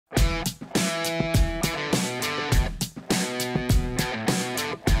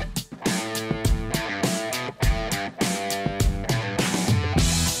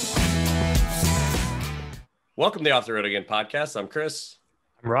Welcome to the Off the Road Again podcast. I'm Chris.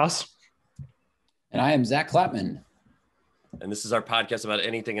 I'm Ross. And I am Zack Klapman. And this is our podcast about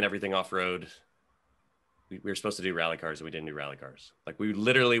anything and everything off-road. We were supposed to do rally cars and we didn't do rally cars. Like we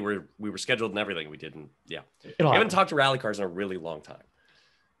literally were scheduled and everything. We didn't. Yeah. We haven't talked to rally cars in a really long time.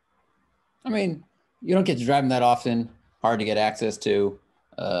 I mean, you don't get to drive them that often. Hard to get access to.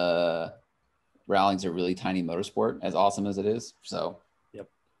 Rallying's a really tiny motorsport, as awesome as it is. So, yep.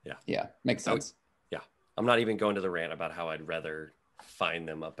 Yeah. Makes sense. I'm not even going to the rant about how I'd rather find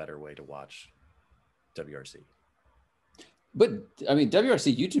them a better way to watch WRC. But I mean,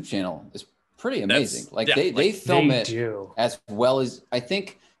 WRC YouTube channel is pretty amazing. They film it as well as I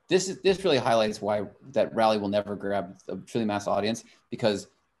think this really highlights why that rally will never grab a truly mass audience, because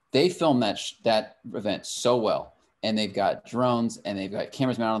they film that event so well, and they've got drones and they've got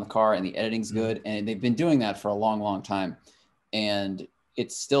cameras mounted on the car and the editing's good. And they've been doing that for a long, long time. And it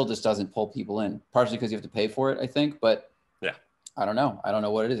still just doesn't pull people in, partially because you have to pay for it, I think. But yeah, I don't know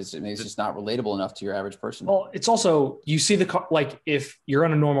what it is. Maybe it's just not relatable enough to your average person. Well, it's also, you see the car, like if you're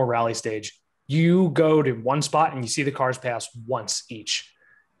on a normal rally stage, you go to one spot and you see the cars pass once each.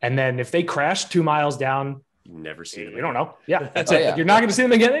 And then if they crash 2 miles down, you never see them. You don't know. Yeah, that's it. Yeah. You're not going to see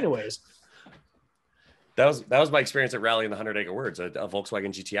them again anyways. That was my experience at Rally in the 100 Acre Woods. A Volkswagen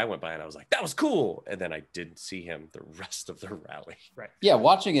GTI went by and I was like, that was cool. And then I didn't see him the rest of the rally. Right. Yeah.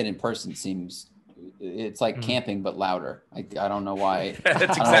 Watching it in person it's like camping, but louder. I don't know why.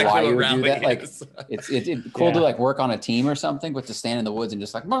 That's exactly why you would do that. Like it's cool to like work on a team or something, but to stand in the woods and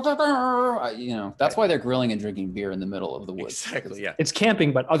just like, that's why they're grilling and drinking beer in the middle of the woods. Exactly. Yeah. It's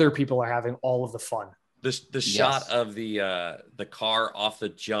camping, but other people are having all of the fun. The shot of the car off the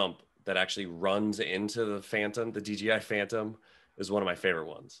jump that actually runs into the Phantom, the DJI Phantom, is one of my favorite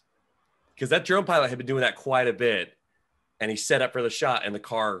ones. Because that drone pilot had been doing that quite a bit, and he set up for the shot, and the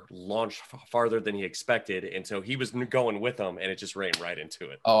car launched farther than he expected, and so he was going with them, and it just ran right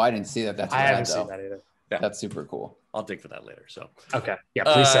into it. Oh, I didn't see that. I haven't seen that either. Yeah. That's super cool. I'll dig for that later. So okay, yeah,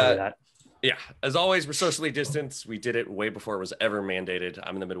 please send me that. Yeah, as always, we're socially distanced. We did it way before it was ever mandated.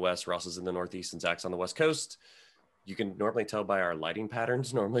 I'm in the Midwest, Ross is in the Northeast, and Zach's on the West Coast. You can normally tell by our lighting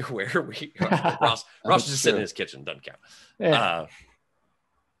patterns normally where we are. Ross is just sitting in his kitchen, doesn't count. Yeah.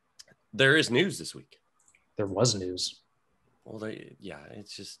 There is news this week. There was news. Well,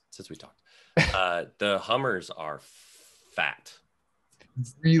 it's just since we talked. The Hummers are fat.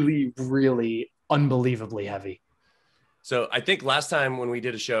 Really, really unbelievably heavy. So I think last time when we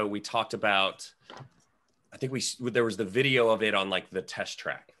did a show, we talked about, there was the video of it on like the test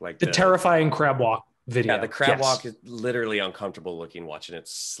track. Like the terrifying crab walk video. Yeah, the crab walk is literally uncomfortable looking, watching it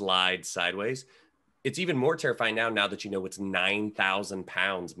slide sideways. It's even more terrifying now that you know it's 9,000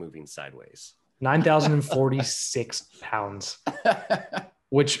 pounds moving sideways. 9,046 pounds,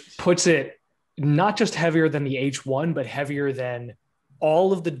 which puts it not just heavier than the H1, but heavier than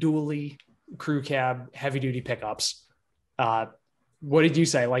all of the dually crew cab heavy duty pickups. What did you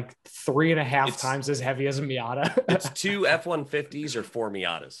say? Like 3.5 times as heavy as a Miata? It's 2 F-150s or 4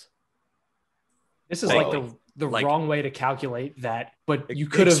 Miatas. This is like the wrong way to calculate that, but you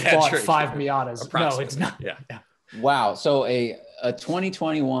could have bought 5 Miatas. No, it's not. Yeah. Wow. So a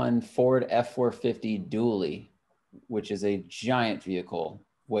 2021 Ford F-450 dually, which is a giant vehicle,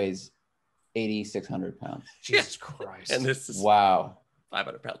 weighs 8,600 pounds. Jesus Christ. And this is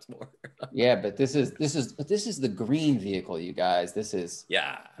 500 pounds more. Yeah, but this is the green vehicle, you guys. This is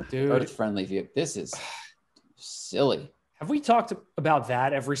earth-friendly vehicle. This is silly. Have we talked about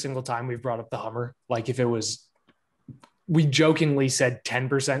that every single time we've brought up the Hummer? Like if it was, we jokingly said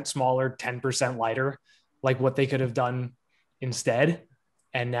 10% smaller, 10% lighter, like what they could have done instead.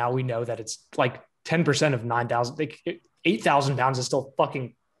 And now we know that it's like 10% of 9,000, 8,000 pounds is still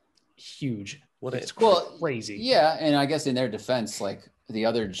fucking huge. It's crazy. Yeah. And I guess in their defense, like the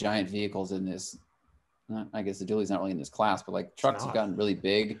other giant vehicles in this, I guess the dually's not really in this class, but like trucks have gotten really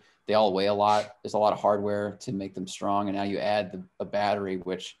big. They all weigh a lot. There's a lot of hardware to make them strong. And now you add a battery,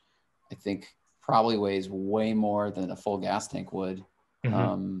 which I think probably weighs way more than a full gas tank would.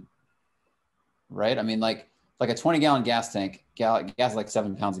 Mm-hmm. Right. I mean, like a 20-gallon gas tank, gas is like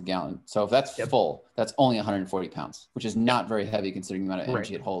 7 pounds a gallon. So if that's full, that's only 140 pounds, which is not very heavy considering the amount of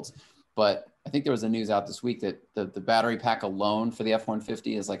energy it holds. But I think there was a news out this week that the battery pack alone for the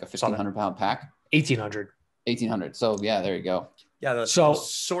F-150 is like a 1,500 pound pack. 1,800. So yeah, there you go. Yeah. The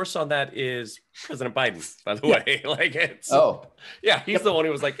source on that is President Biden, by the way. Like he's the one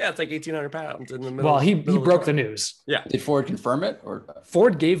who was like, it's like 1,800 pounds in the middle. Well, he broke the news. Yeah. Did Ford confirm it, or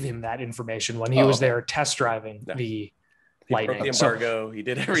Ford gave him that information when he was there test driving the Lightning. Broke the embargo. He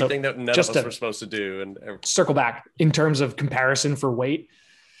did everything that none of us were supposed to do. And circle back in terms of comparison for weight.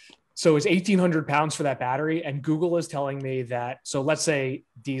 So it's 1,800 pounds for that battery. And Google is telling me that, so let's say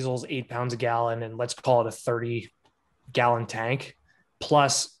diesel's 8 pounds a gallon, and let's call it a 30-gallon tank,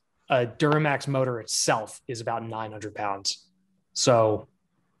 plus a Duramax motor itself is about 900 pounds. So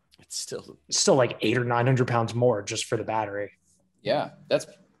it's still like 800 or 900 pounds more just for the battery. Yeah, that's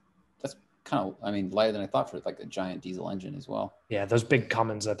kind of, I mean, lighter than I thought for like a giant diesel engine as well. Yeah, those big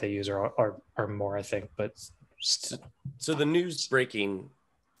Cummins that they use are more, I think. But so the news breaking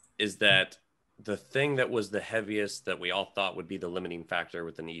is that the thing that was the heaviest that we all thought would be the limiting factor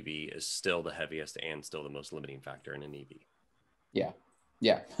with an EV is still the heaviest and still the most limiting factor in an EV. Yeah.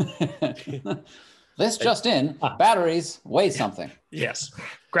 Yeah. This just in, batteries weigh something. Yes.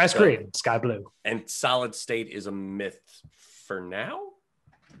 Grass green, sky blue. And solid state is a myth for now.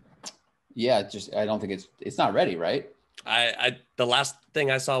 Yeah, I don't think it's not ready, right? The last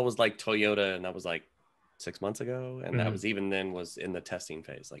thing I saw was like Toyota, and that was like 6 months ago, and that was even then was in the testing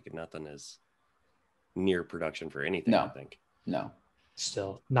phase. Like nothing is near production for anything. I think no.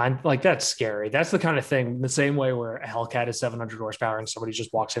 Still 9, like that's scary. That's the kind of thing, the same way where a Hellcat is 700 horsepower and somebody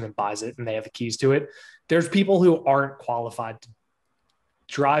just walks in and buys it and they have the keys to it. There's people who aren't qualified to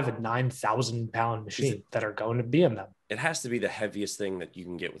drive a 9,000 pound machine that are going to BMW. It has to be the heaviest thing that you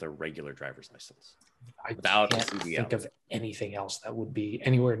can get with a regular driver's license. I can't think of anything else that would be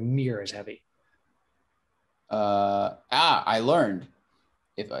anywhere near as heavy. I learned,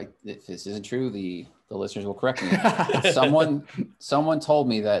 if this isn't true, the listeners will correct me. someone told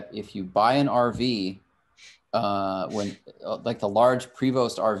me that if you buy an RV, when like the large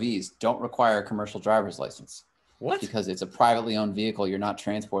Prevost RVs don't require a commercial driver's license. What? Because it's a privately owned vehicle, you're not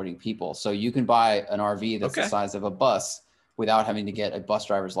transporting people. So you can buy an RV that's the size of a bus without having to get a bus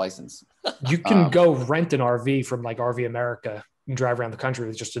driver's license. You can go rent an RV from like RV America and drive around the country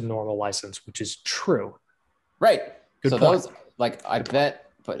with just a normal license, which is true. Right. Good so point. Those, like, I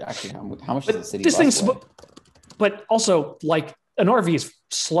bet, but actually, how much does a city this bus thing's, weigh? But also, like, an RV is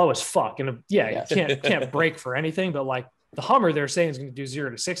slow as fuck, and you can't brake for anything. But like the Hummer, they're saying is going to do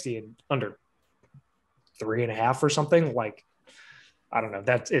 0 to 60 in under 3.5 or something. Like, I don't know.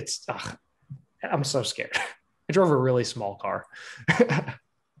 I'm so scared. I drove a really small car.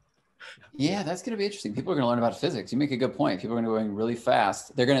 Yeah, that's going to be interesting. People are going to learn about physics. You make a good point. People are going to go going really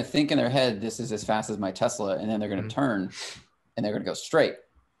fast. They're going to think in their head, this is as fast as my Tesla. And then they're going to turn and they're going to go straight.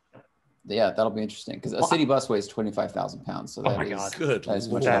 Yeah, that'll be interesting because a city bus weighs 25,000 pounds. So that is good. That is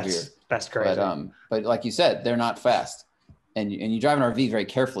much heavier. That's crazy. But like you said, they're not fast. And you drive an RV very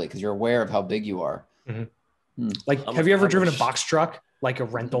carefully because you're aware of how big you are. Mm-hmm. Like, have you ever driven a box truck, like a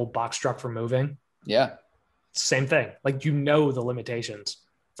rental box truck for moving? Yeah. Same thing. Like, the limitations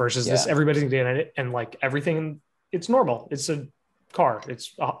versus this, everybody's doing it. And like everything, it's normal. It's a car.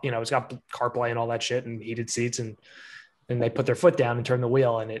 It's, it's got CarPlay and all that shit and heated seats. And they put their foot down and turn the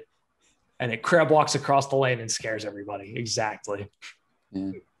wheel and it crab walks across the lane and scares everybody. Exactly.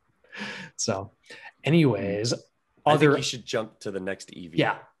 Yeah. So anyways, I think you should jump to the next EV.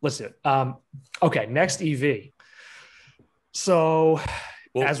 Yeah, let's do it. Okay, next EV. So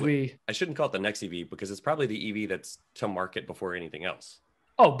I shouldn't call it the next EV because it's probably the EV that's to market before anything else.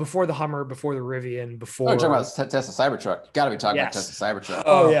 Oh, before the Hummer, before the Rivian, before... Oh, you're talking about Tesla Cybertruck. You got to be talking about Tesla Cybertruck.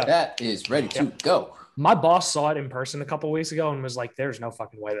 Oh, yeah. That is ready to go. My boss saw it in person a couple of weeks ago and was like, there's no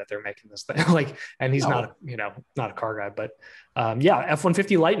fucking way that they're making this thing. Like, and he's not a car guy, but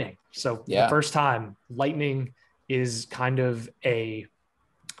F-150 Lightning. So the first time Lightning is kind of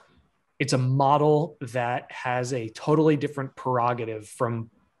it's a model that has a totally different prerogative from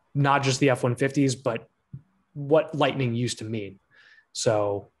not just the F-150s, but what Lightning used to mean.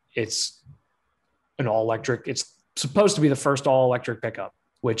 So it's an all electric. It's supposed to be the first all electric pickup,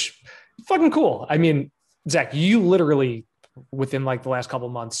 which fucking cool. I mean, Zach, you literally within like the last couple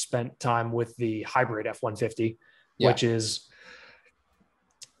of months spent time with the hybrid F-150, which is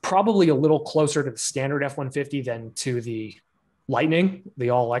probably a little closer to the standard F-150 than to the Lightning, the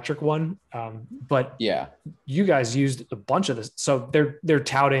all electric one. But you guys used a bunch of this. So they're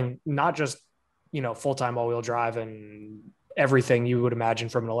touting not just, full-time all-wheel drive and everything you would imagine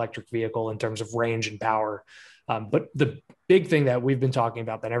from an electric vehicle in terms of range and power. But the big thing that we've been talking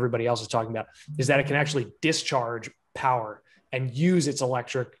about that everybody else is talking about is that it can actually discharge power and use its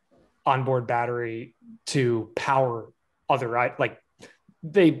electric onboard battery to power other, like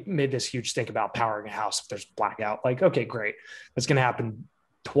they made this huge stink about powering a house if there's blackout. Like, okay, great. That's going to happen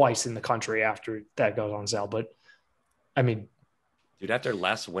twice in the country after that goes on sale. But I mean, dude, after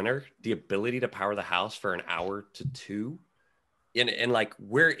last winter, the ability to power the house for an hour to 2, and like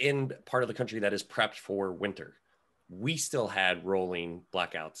we're in part of the country that is prepped for winter. We still had rolling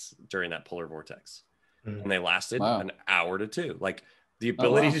blackouts during that polar vortex, and they lasted an hour to 2. Like The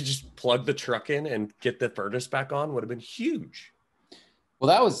ability to just plug the truck in and get the furnace back on would have been huge. Well,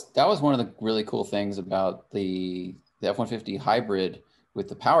 that was one of the really cool things about the F-150 hybrid with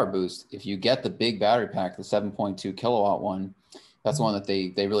the power boost. If you get the big battery pack, the 7.2 kilowatt one, that's the one that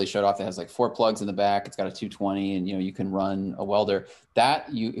they really showed off. That has like 4 plugs in the back. It's got a 220, and you can run a welder.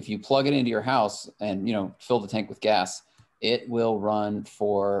 If you plug it into your house and fill the tank with gas, it will run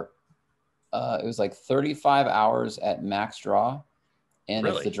for it was like 35 hours at max draw, and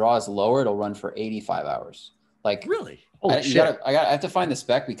if the draw is lower, it'll run for 85 hours. Like really? I have to find the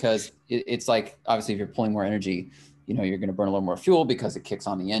spec because it's like, obviously if you're pulling more energy, you're going to burn a little more fuel because it kicks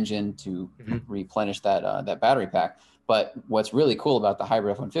on the engine to replenish that battery pack. But what's really cool about the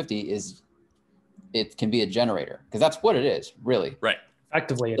hybrid F-150 is it can be a generator, because that's what it is, really. Right.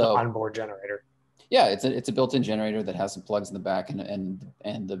 Effectively, an onboard generator. Yeah, it's a built-in generator that has some plugs in the back, and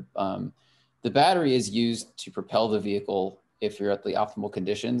the battery is used to propel the vehicle if you're at the optimal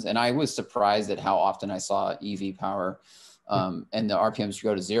conditions. And I was surprised at how often I saw EV power and the RPMs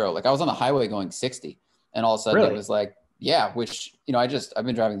go to 0. Like I was on the highway going 60, and all of a sudden it was like, yeah, which, I've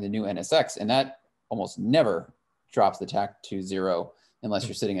been driving the new NSX, and that almost never drops the tach to 0 unless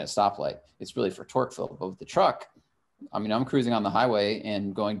you're sitting at a stoplight. It's really for torque fill. But with the truck, I'm cruising on the highway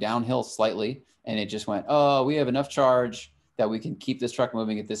and going downhill slightly, and it just went, oh, we have enough charge that we can keep this truck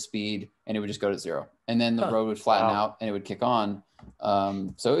moving at this speed, and it would just go to 0. And then the road would flatten out and it would kick on.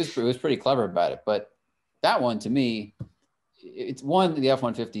 So it was pretty clever about it. But that one, to me, it's the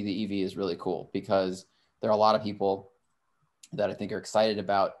F-150, the EV is really cool, because there are a lot of people that I think are excited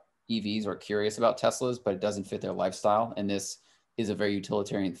about EVs or curious about Teslas, but it doesn't fit their lifestyle. And this is a very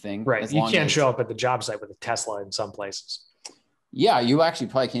utilitarian thing. Right. You can't show up at the job site with a Tesla in some places. Yeah, you actually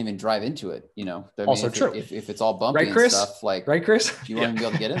probably can't even drive into it. Also true. If it's all bumpy, right, and Chris? stuff, like, right, Chris? you won't even be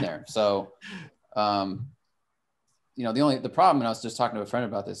able to get in there. So, the problem, and I was just talking to a friend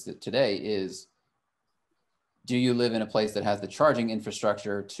about this today, is, do you live in a place that has the charging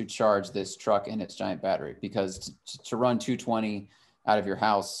infrastructure to charge this truck and its giant battery? Because to run 220 out of your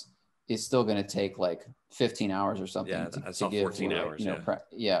house is still going to take like 15 hours or something. Yeah, to 14 hours.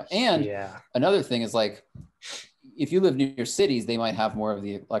 And another thing is, like, if you live near cities, they might have more of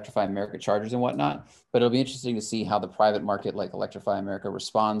the Electrify America chargers and whatnot, but it'll be interesting to see how the private market like Electrify America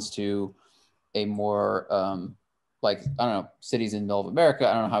responds to a more, cities in the middle of America.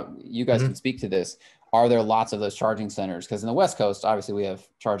 I don't know how you guys can speak to this. Are there lots of those charging centers? Because in the West Coast, obviously we have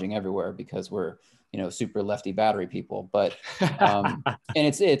charging everywhere because we're, super lefty battery people, but, and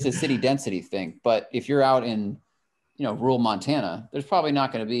it's a city density thing. But if you're out in, rural Montana, there's probably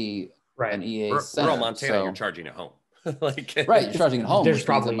not going to be an EA center. Rural Montana, you're charging at home. Right, you're charging at home. There's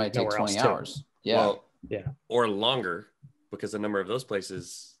probably it might take 20 hours. Or longer, because a number of those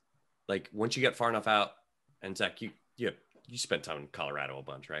places, like once you get far enough out, and Zach, you spent time in Colorado a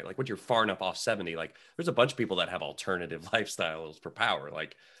bunch, right? Like once you're far enough off 70, like there's a bunch of people that have alternative lifestyles for power.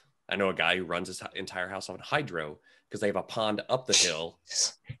 Like I know a guy who runs his entire house on hydro because they have a pond up the hill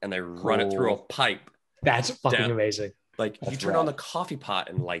and they run it through a pipe. That's fucking amazing. Like you turn on the coffee pot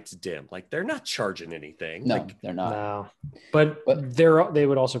and lights dim. Like they're not charging anything. No, like, they're not. No. But they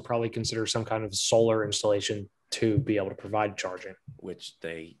would also probably consider some kind of solar installation to be able to provide charging, which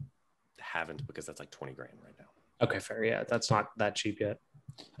they haven't, because that's like 20 grand right now. Okay, fair. Yeah, that's not that cheap yet.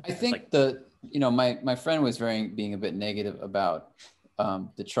 I think my friend was being a bit negative about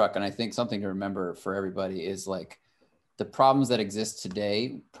the truck, and I think something to remember for everybody is like the problems that exist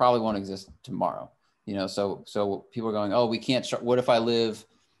today probably won't exist tomorrow. So people are going, oh, we can't. What if I live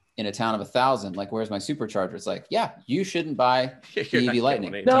in a town of 1,000? Like, where's my supercharger? It's like, yeah, you shouldn't buy the EV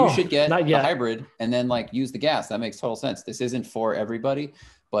Lightning. No, you should get the hybrid and then like use the gas. That makes total sense. This isn't for everybody.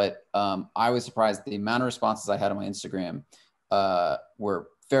 But I was surprised the amount of responses I had on my Instagram were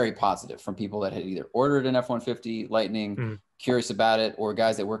very positive from people that had either ordered an F-150 Lightning, curious about it, or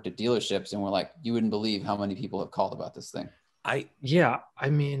guys that worked at dealerships and were like, you wouldn't believe how many people have called about this thing. I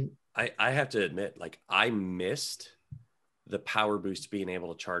have to admit, like I missed the power boost being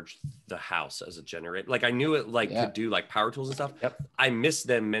able to charge the house as a generator. Like I knew it could do like power tools and stuff. Yep. I missed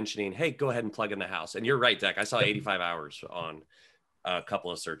them mentioning, hey, go ahead and plug in the house. And you're right, Zach. I saw 85 hours on a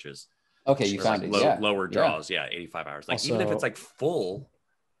couple of searches. Okay, you found it. Lower draws. Yeah, 85 hours. Like also, even if it's like full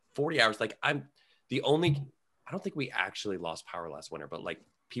 40 hours, like I don't think we actually lost power last winter, but like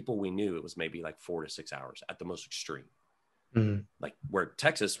people we knew, it was maybe like 4 to 6 hours at the most extreme. Like where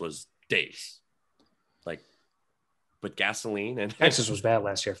Texas was days. Like, but gasoline and Texas was bad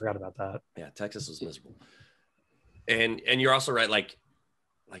last year. I forgot about that. Yeah, Texas was miserable. And you're also right. Like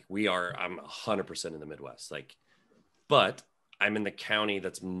I'm 100% in the Midwest. Like, but I'm in the county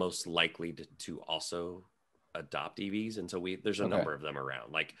that's most likely to also adopt EVs, and so there's a number of them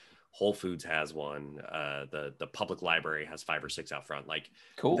around. Like Whole Foods has one. The public library has 5 or 6 out front. Like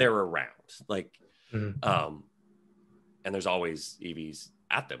they're around. Like, and there's always EVs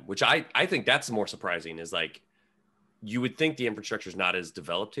at them, which I think that's more surprising. Is like you would think the infrastructure is not as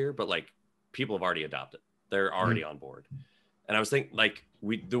developed here, but like people have already adopted. They're already on board. And I was thinking, like,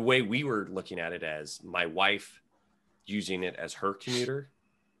 the way we were looking at it as my wife using it as her commuter,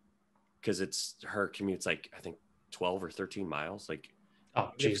 because her commute's like, I think 12 or 13 miles. Like,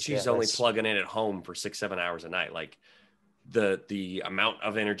 if she's only plugging in at home for 6-7 hours a night, like the amount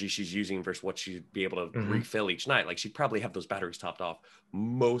of energy she's using versus what she'd be able to refill each night, like she'd probably have those batteries topped off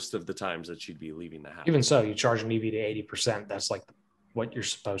most of the times that she'd be leaving the house. Even so, you charge an EV to 80%. That's like what you're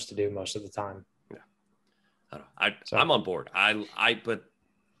supposed to do most of the time. I don't know. I'm on board. But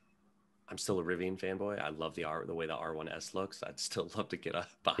I'm still a Rivian fanboy. I love the way the R1S looks. I'd still love to get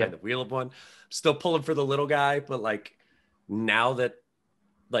behind the wheel of one. I'm still pulling for the little guy, but like now that,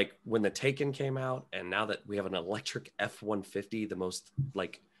 like when the Taken came out, and now that we have an electric F-150, the most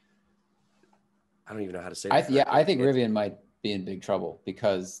like, I don't even know how to say it. I think Rivian might be in big trouble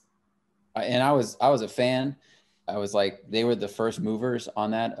because, I was a fan. I was like, they were the first movers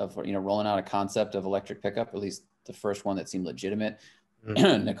on that of, rolling out a concept of electric pickup, at least the first one that seemed legitimate.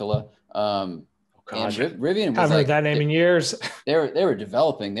 Nikola. Rivian was I've heard that name in years. They were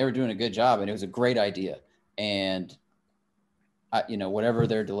developing, they were doing a good job, and it was a great idea. And whatever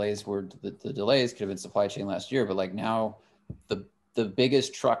their delays were, the delays could have been supply chain last year, but like now the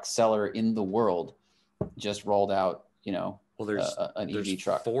biggest truck seller in the world just rolled out, there's an EV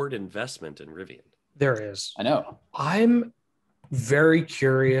truck. Ford investment in Rivian. There is. I know. I'm very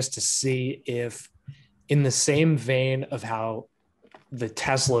curious to see if, in the same vein of how the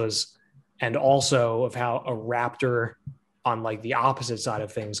Teslas and also of how a Raptor on like the opposite side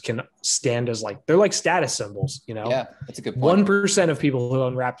of things can stand as like, they're like status symbols, Yeah, that's a good point. 1% of people who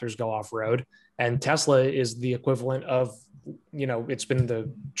own Raptors go off road, and Tesla is the equivalent of, it's been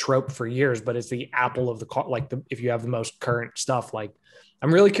the trope for years, but it's the Apple of the car. Like if you have the most current stuff, like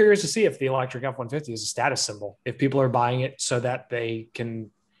I'm really curious to see if the electric F-150 is a status symbol, if people are buying it so that they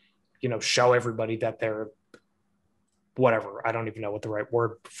can, show everybody that they're whatever. I don't even know what the right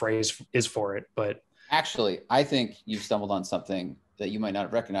phrase is for it, but actually, I think you've stumbled on something that you might not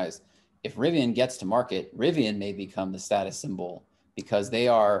have recognized. If Rivian gets to market, Rivian may become the status symbol because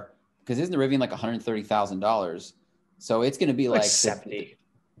isn't the Rivian like $130,000? So it's going to be like 70.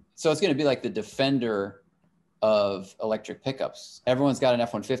 So it's going to be like the Defender of electric pickups. Everyone's got an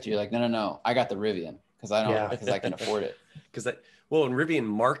F-150. You're like, no, I got the Rivian because I can afford it. And Rivian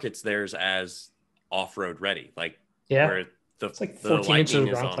markets theirs as off-road ready, like where it's like 14 inches of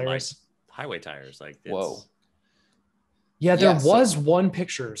ground clearance. Highway tires, like whoa. Yeah, there was one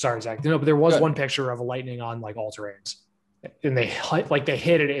picture. Sorry, Zach. No, but there was one picture of a Lightning on like all-terrains, and they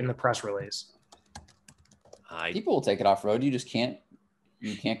hit it in the press release. People will take it off road. You just can't.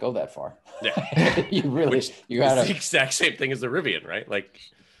 You can't go that far. Yeah, you gotta. The exact same thing as the Rivian, right? Like,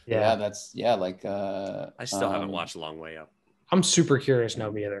 I still haven't watched Long Way Up. I'm super curious. No,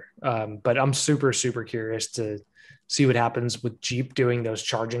 me either. But I'm super, super curious to see what happens with Jeep doing those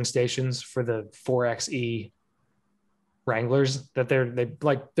charging stations for the 4xe Wranglers that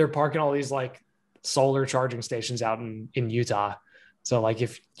they're parking all these like solar charging stations out in Utah. So like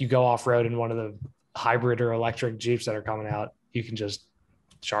if you go off road in one of the hybrid or electric Jeeps that are coming out, you can just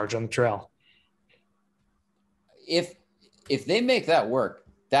charge on the trail. If they make that work,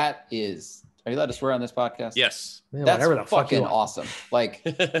 are you allowed to swear on this podcast? Yes. Man, that's fucking awesome. Like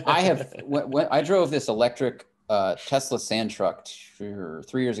when I drove this electric Tesla sand truck 3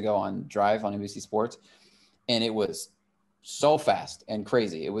 years ago on Drive on NBC Sports, and it was so fast and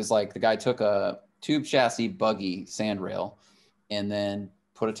crazy. It was like the guy took a tube chassis buggy sand rail and then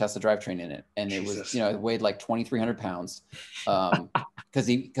put a Tesla drivetrain in it, and it was it weighed like 2,300 pounds because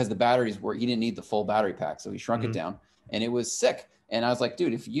the batteries he didn't need the full battery pack, so he shrunk it down, and it was sick. And I was like,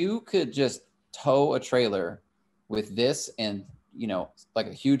 dude, if you could just tow a trailer with this and like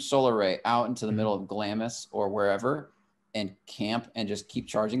a huge solar array out into the middle of Glamis or wherever and camp and just keep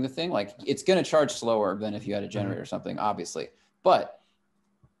charging the thing, like it's going to charge slower than if you had a generator or something, obviously, but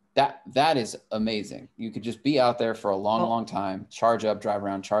that is amazing. You could just be out there for a long time, charge up, drive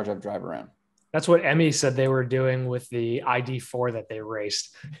around, charge up, drive around. That's what Emmy said they were doing with the ID4 that they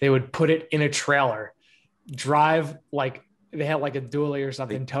raced. They would put it in a trailer, drive like they had like a dually or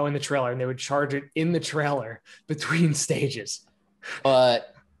something, tow in the trailer, and they would charge it in the trailer between stages.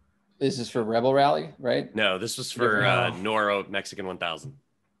 But this is for Rebel Rally, right? No, this was for Noro Mexican 1000.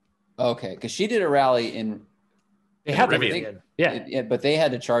 Okay, because she did a rally in They had the Rivian. Rivian. But they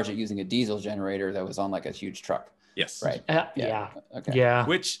had to charge it using a diesel generator that was on like a huge truck. Yes. Right. Yeah. Okay. Yeah.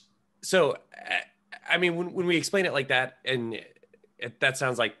 Which, so, I mean, when we explain it like that, and that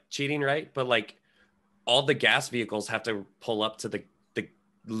sounds like cheating, right? But like all the gas vehicles have to pull up to the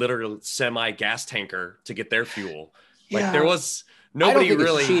literal semi gas tanker to get their fuel. Like there was nobody I don't think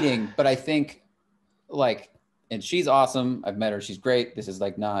really it's cheating, but I think like, and she's awesome. I've met her. She's great. This is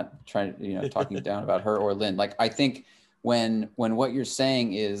like not trying to, talking down about her or Lynn. Like, I think when what you're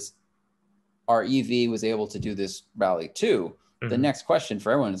saying is our EV was able to do this rally too, the next question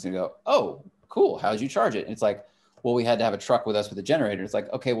for everyone is going to go, oh, cool. How'd you charge it? And it's like, well, we had to have a truck with us with a generator. It's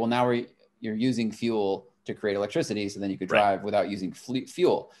like, okay, well, now you're using fuel to create electricity, so then you could drive without using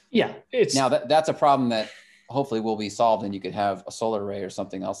fuel. Yeah. Now that's a problem that hopefully will be solved, and you could have a solar array or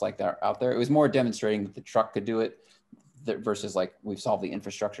something else like that out there. It was more demonstrating that the truck could do it versus like we've solved the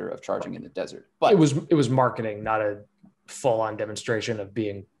infrastructure of charging in the desert. But it was marketing, not a full-on demonstration of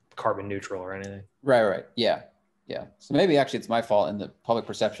being carbon neutral or anything. Right. Yeah. So maybe actually it's my fault in the public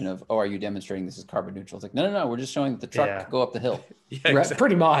perception of, oh, are you demonstrating this is carbon neutral? It's like, no. We're just showing that the truck could go up the hill. Exactly.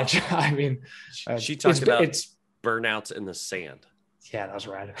 Pretty much. I mean, she talked about burnouts in the sand. Yeah, that was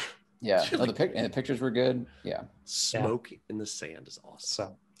right. Yeah. And the pictures were good. Yeah. Smoke in the sand is awesome.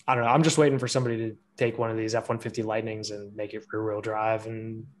 So I don't know. I'm just waiting for somebody to take one of these F-150 Lightnings and make it rear wheel drive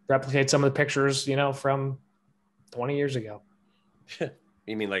and replicate some of the pictures, from 20 years ago.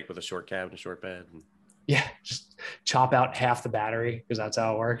 You mean like with a short cab and a short bed? Yeah, just chop out half the battery because that's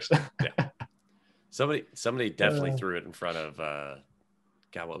how it works. Yeah. Somebody definitely threw it in front of God,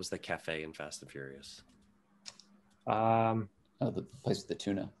 what was the cafe in Fast and Furious? The place with the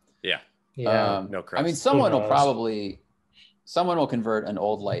tuna. Yeah. No crust. I mean, someone will convert an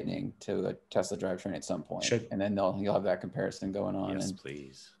old Lightning to a Tesla drivetrain at some point, and then you'll have that comparison going on. Yes, and,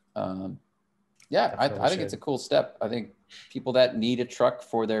 please. I think it's a cool step. I think people that need a truck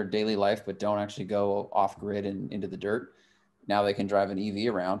for their daily life but don't actually go off grid and into the dirt, now they can drive an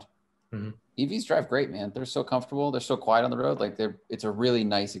EV around. Mm-hmm. EVs drive great, man. They're so comfortable. They're so quiet on the road. Like it's a really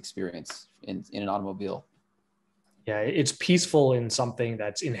nice experience in an automobile. Yeah, it's peaceful in something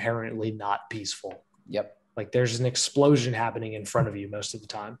that's inherently not peaceful. Yep. Like there's an explosion happening in front of you most of the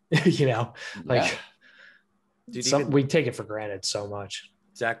time. We take it for granted so much.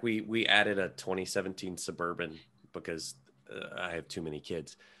 Zach, we added a 2017 Suburban because I have too many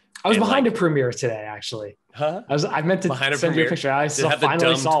kids. I was behind a Premiere today, actually. Huh? I meant to send you a picture. I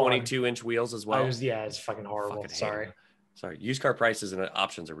finally saw 22-inch wheels as well. It's fucking horrible. Sorry. Used car prices and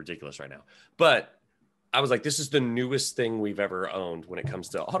options are ridiculous right now. But I was like, this is the newest thing we've ever owned when it comes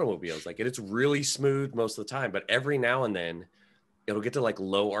to automobiles. Like, it's really smooth most of the time, but every now and then it'll get to like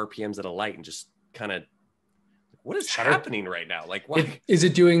low RPMs at a light and just kind of, what is happening right now? Like, why is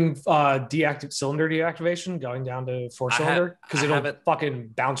it doing cylinder deactivation going down to 4-cylinder? Because it'll fucking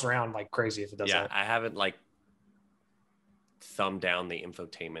bounce around like crazy if it does that. I haven't like thumbed down the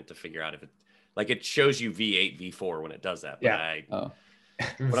infotainment to figure out if it shows you V8, V4 when it does that. But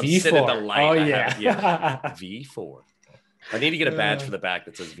when I'm sitting at the light, V4. I need to get a badge for the back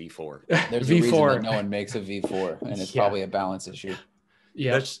that says V4. There's a reason that no one makes a V4, and it's probably a balance issue.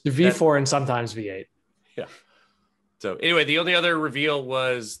 Yeah, the V4 and sometimes V8. Yeah. So anyway, the only other reveal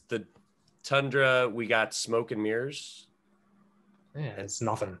was the Tundra. We got smoke and mirrors. Yeah, it's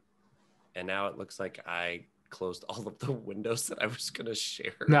nothing. And now it looks like I closed all of the windows that I was going to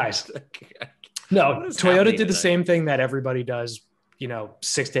share. Nice. No, Toyota did the same thing that everybody does,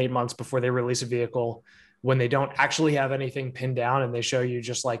 6 to 8 months before they release a vehicle, when they don't actually have anything pinned down and they show you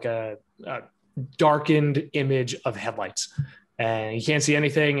just like a darkened image of headlights. And you can't see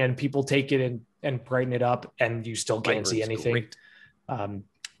anything, and people take it and brighten it up, and you still can't see anything.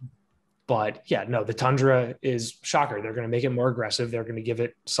 But yeah, no, the Tundra is shocker. They're going to make it more aggressive. They're going to give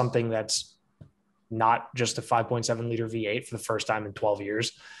it something that's not just a 5.7 liter V8 for the first time in 12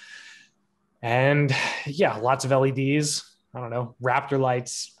 years. And yeah, lots of LEDs. I don't know, Raptor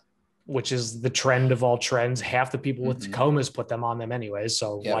lights, which is the trend of all trends. Half the people with Tacomas put them on them anyways.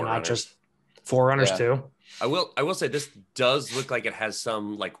 So why not just 4Runners too? I will say this does look like it has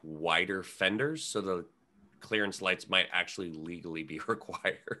some like wider fenders, so the clearance lights might actually legally be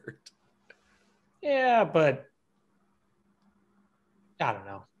required. Yeah, but I don't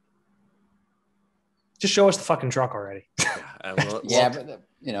know. Just show us the fucking truck already. But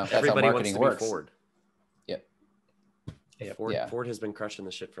that's everybody how marketing wants to works. be Ford. Yeah. Ford has been crushing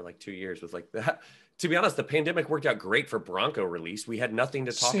the shit for like 2 years with like that. To be honest, the pandemic worked out great for Bronco release. We had nothing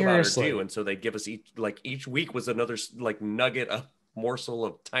to talk about or do, and so they'd give us each week was another like nugget, a morsel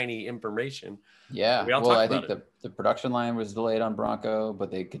of tiny information. Yeah, I think the production line was delayed on Bronco,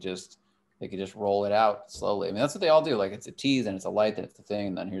 but they could just They could just roll it out slowly. I mean, that's what they all do. Like, it's a tease and it's a light, then it's the thing,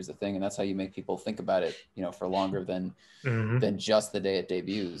 and then here's the thing. And that's how you make people think about it, for longer than just the day it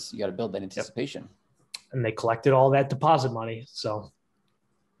debuts. You got to build that anticipation. Yep. And they collected all that deposit money. So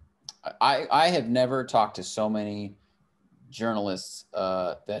I have never talked to so many journalists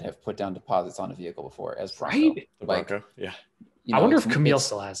that have put down deposits on a vehicle before as Bronco. Right? Bronco, yeah. I wonder if Camille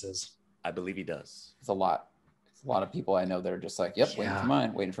still has his. I believe he does. It's a lot. It's a lot of people I know that are just like, yep,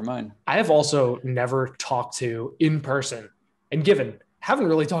 waiting for mine. I have also never talked to in person, and haven't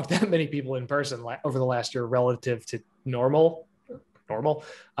really talked to that many people in person over the last year relative to normal,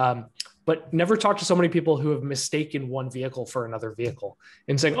 but never talked to so many people who have mistaken one vehicle for another vehicle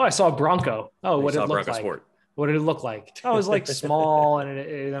and saying, oh, I saw a Bronco. Oh, what did it look like? Sport. What did it look like? Oh, it was like small and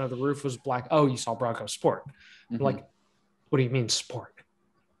the roof was black. Oh, you saw Bronco Sport. Mm-hmm. Like, what do you mean sport?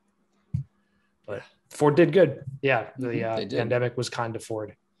 But Ford did good. Yeah, the pandemic was kind to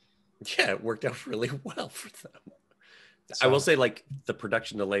Ford. Yeah, it worked out really well for them. So, I will say, like, the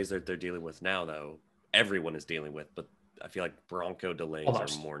production delays that they're dealing with now, though, everyone is dealing with, but I feel like Bronco delays are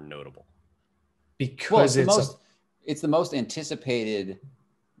more notable. Because it's the most anticipated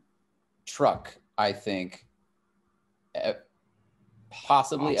truck, I think,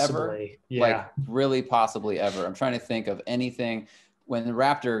 possibly ever. Yeah. Like, really possibly ever. I'm trying to think of anything. When the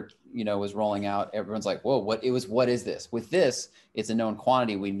Raptor, was rolling out, everyone's like, whoa, what is this? With this, it's a known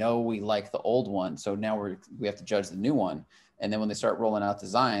quantity. We know we like the old one. So now we have to judge the new one. And then when they start rolling out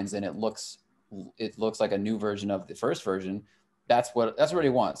designs and it looks like a new version of the first version, that's what everybody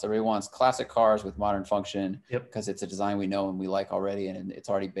wants. Everybody wants classic cars with modern function because it's a design we know and we like already and it's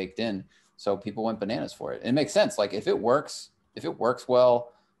already baked in. So people went bananas for it. And it makes sense. Like, if it works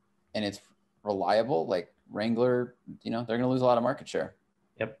well and it's reliable, like Wrangler, they're going to lose a lot of market share.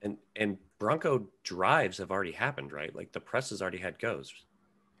 Yep. And Bronco drives have already happened, right? Like, the press has already had goes.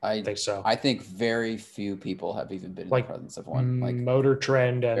 I think so. I think very few people have even been in the presence of one. Like Motor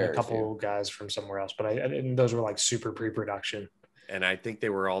Trend and a couple guys from somewhere else, but and those were like super pre-production. And I think they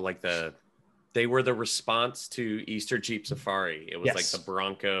were all like they were the response to Easter Jeep Safari. It was like the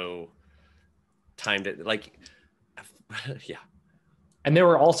Bronco timed it, like, yeah. And they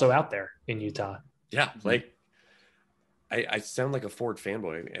were also out there in Utah. Yeah, like, I sound like a Ford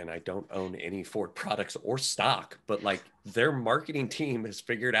fanboy, and I don't own any Ford products or stock, but like, their marketing team has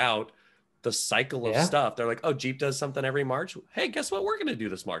figured out the cycle of stuff. They're like, oh, Jeep does something every March. Hey, guess what? We're going to do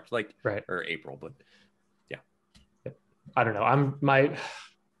this March, like, or April, but yeah. I don't know. I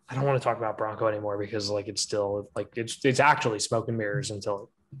don't want to talk about Bronco anymore because like, it's still like, it's actually smoke and mirrors until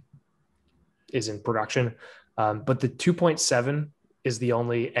it is in production. But the 2.7 is the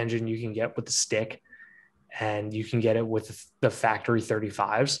only engine you can get with the stick. And you can get it with the factory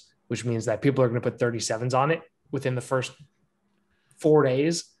 35s, which means that people are going to put 37s on it within the first 4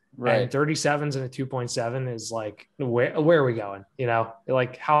 days. Right. And 37s and a 2.7 is like, where are we going?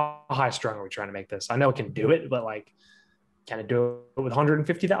 Like, how high strung are we trying to make this? I know it can do it, but like, can it do it with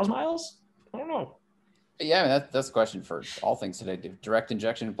 150,000 miles? I don't know. Yeah, I mean, that's the question for all things today. Direct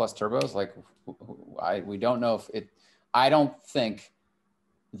injection plus turbos. Like, we don't know if it. I don't think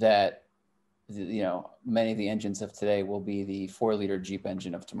that many of the engines of today will be the 4-liter Jeep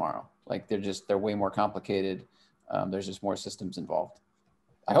engine of tomorrow. Like, they're way more complicated. There's just more systems involved.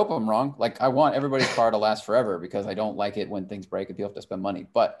 I hope I'm wrong. Like, I want everybody's car to last forever because I don't like it when things break and people have to spend money.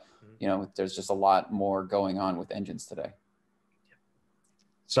 But, there's just a lot more going on with engines today.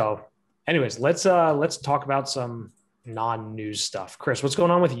 So anyways, let's talk about some non-news stuff. Chris, what's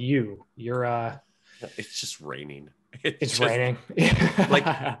going on with you? It's just raining. It's raining. Like,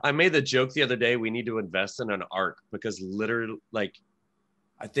 I made the joke the other day, we need to invest in an ark because literally, like,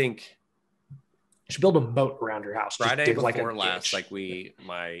 I think you should build a boat around your house. Friday before last, like,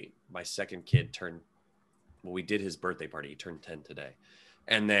 my second kid we did his birthday party. He turned 10 today.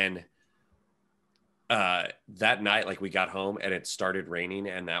 And then that night, like, we got home and it started raining,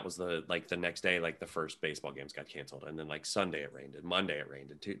 and that was the next day, like, the first baseball games got canceled, and then like Sunday it rained, and Monday it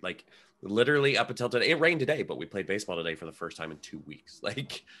rained, and like, literally up until today, it rained today, but we played baseball today for the first time in 2 weeks.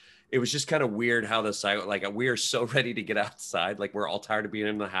 Like, it was just kind of weird how the cycle, like, we are so ready to get outside, like, we're all tired of being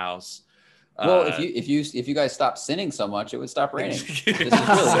in the house. Well, if you guys stopped sinning so much, it would stop raining. This is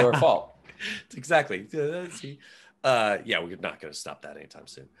really your fault. Exactly. Yeah, we're not going to stop that anytime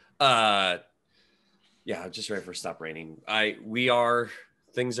soon. Yeah, I'm just ready for stop raining.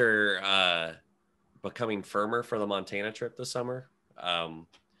 Things are becoming firmer for the Montana trip this summer.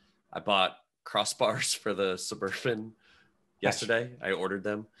 I bought crossbars for the Suburban yesterday. I ordered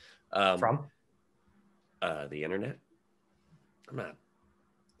them from the internet.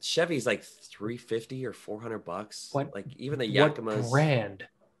 Chevy's like $350 or $400. What? Like, even the Yakima brand?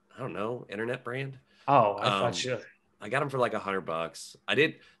 don't know, internet brand. Oh, I thought you. I got them for like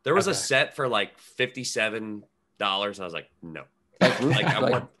 $100. There was a set for like $57, and I was like, no.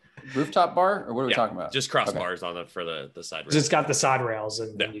 Like rooftop bar, or what are we talking about? Just crossbars on for the side rails. It's got the side rails,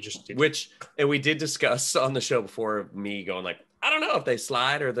 and then you just and we did discuss on the show before, me going like, I don't know if they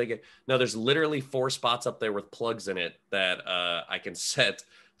slide or they get. No, there's literally 4 spots up there with plugs in it that I can set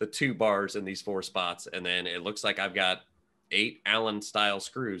the 2 bars in these 4 spots, and then it looks like I've got 8 Allen style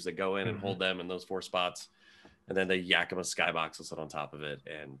screws that go in and hold them in those 4 spots. And then the Yakima skybox will sit on top of it.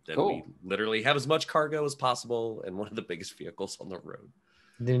 And then we literally have as much cargo as possible and one of the biggest vehicles on the road.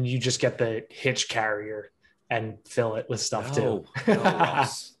 Then you just get the hitch carrier and fill it with stuff too.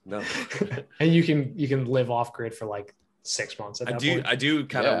 No. And you can live off grid for like 6 months at that point. I do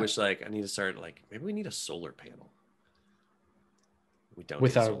kind of wish like I need to start like maybe we need a solar panel. We don't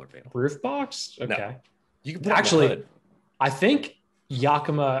with need a solar panel. Roof box? Okay. No. You can put actually I think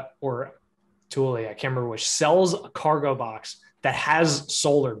Yakima or Thule, I can't remember which, sells a cargo box that has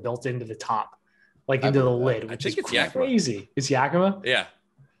solar built into the top, like into the lid, which is crazy. Yakima. It's Yakima? Yeah.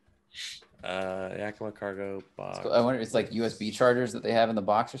 Yakima cargo box. I wonder, it's like USB chargers that they have in the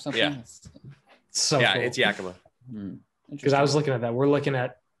box or something? Yeah. So yeah, cool. It's Yakima. Because I was looking at that. We're looking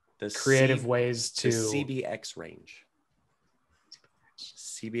at the creative ways to... The CBX range.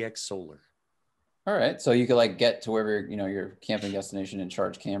 CBX solar. All right. So you could like get to wherever, your camping destination and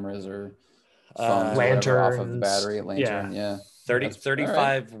charge cameras or phones lanterns off of the battery, lantern. Yeah.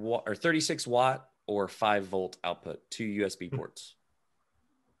 35 watt or 36 watt or 5 volt output, 2 USB ports.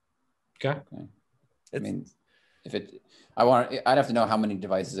 Okay. I mean, I'd have to know how many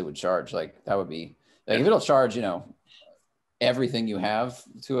devices it would charge. Like that would be like, if it'll charge, everything you have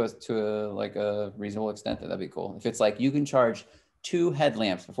to a reasonable extent, that'd be cool. If it's like, you can charge 2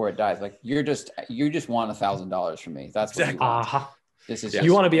 headlamps before it dies, like you just want $1,000 from me. That's what you want. This is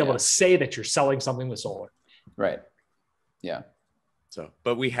you want to be able to say that you're selling something with solar. Right. Yeah. So,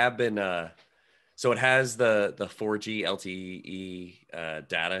 but we have been, so it has the 4G LTE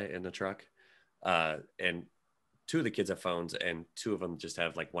data in the truck. And 2 of the kids have phones and 2 of them just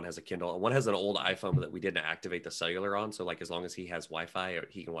have like, one has a Kindle and one has an old iPhone that we didn't activate the cellular on. So like, as long as he has Wi-Fi, or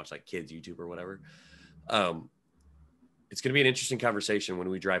he can watch like kids YouTube or whatever. It's going to be an interesting conversation when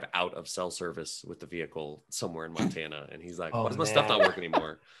we drive out of cell service with the vehicle somewhere in Montana. And he's like, why does my stuff not work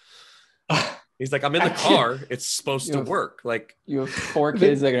anymore? He's like, I'm in the car. It's supposed to work. Like, you have 4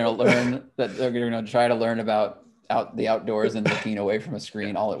 kids that are going to learn that they're going to try to learn about the outdoors and looking away from a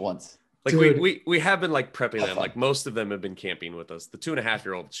screen all at once. Like we have been like prepping them. Like most of them have been camping with us. The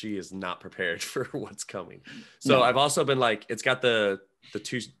 2.5-year-old, she is not prepared for what's coming. So I've also been like, it's got the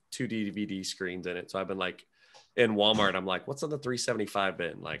two DVD screens in it. So I've been like, in Walmart, I'm like, what's on the 375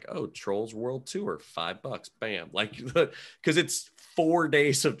 bin? Like, oh, Trolls World Tour, $5. Bam. Like, because it's 4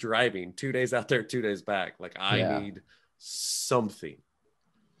 days of driving, 2 days out there, 2 days back. Like, I need something.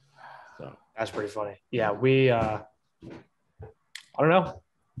 So that's pretty funny. Yeah, we I don't know.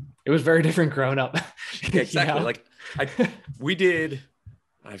 It was very different growing up. Yeah, exactly. Like we did,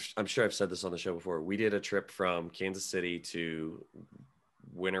 I'm sure I've said this on the show before. We did a trip from Kansas City to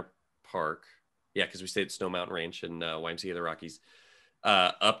Winter Park. Yeah, because we stayed at Snow Mountain Ranch and YMCA of the Rockies,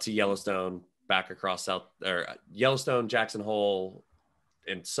 up to Yellowstone, back across Yellowstone, Jackson Hole,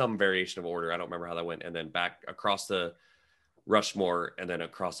 in some variation of order. I don't remember how that went. And then back across the Rushmore and then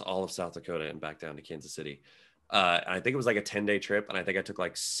across all of South Dakota and back down to Kansas City. And I think it was like a 10-day trip. And I think I took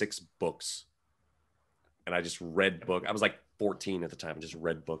like 6 books. And I just read books. I was like 14 at the time. Just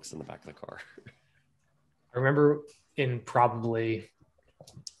read books in the back of the car. I remember in probably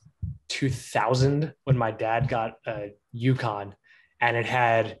 2000 when my dad got a Yukon, and it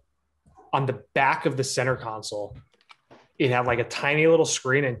had on the back of the center console, it had like a tiny little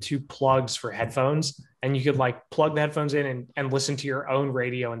screen and 2 plugs for headphones, and you could like plug the headphones in and listen to your own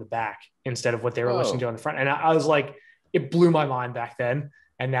radio in the back instead of what they were listening to on the front. And I was like, it blew my mind back then.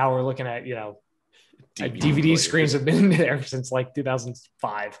 And now we're looking at DVD screens have been there since like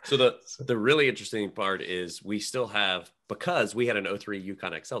 2005. So the really interesting part is we still have, because we had an 03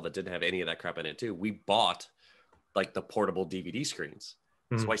 Yukon XL that didn't have any of that crap in it too. We bought like the portable DVD screens.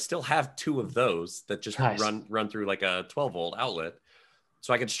 So I still have 2 of those that just run through like a 12-volt outlet.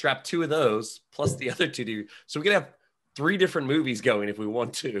 So I could strap 2 of those plus the other 2. So we could have 3 different movies going if we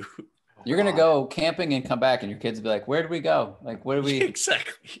want to. You're going to go camping and come back and your kids will be like, where did we go? Like, what did we?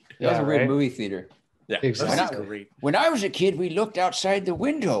 Exactly. That was a weird movie theater. Yeah, exactly. When I was a kid, we looked outside the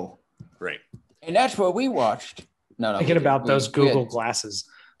window. Right. And that's what we watched. No. Thinking about those Google glasses.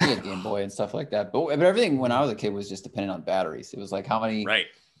 We had Game Boy and stuff like that. But everything when I was a kid was just dependent on batteries. It was like how many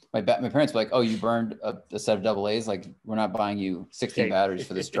my parents were like, oh, you burned a set of AA's. Like, we're not buying you 16 batteries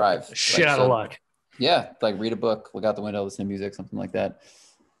for this drive. Shit like, out of luck. Yeah. Like read a book, look out the window, listen to music, something like that.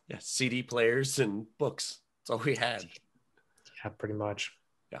 Yeah. CD players and books. That's all we had. Yeah, pretty much.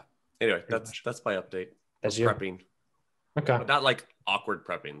 Yeah. Anyway, that's my update. That's prepping. Okay. But not like awkward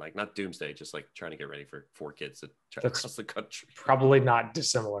prepping, like not doomsday, just like trying to get ready for 4 kids to travel across the country. Probably not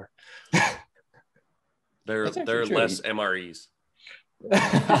dissimilar. They're less MREs.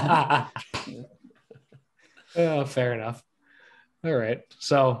 Oh, fair enough. All right.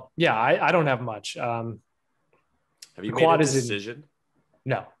 So yeah, I don't have much. Have you made a decision?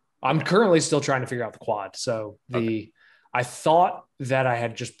 No, I'm currently still trying to figure out the quad. So I thought that I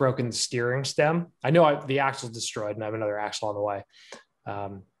had just broken the steering stem. I know the axle's destroyed and I have another axle on the way.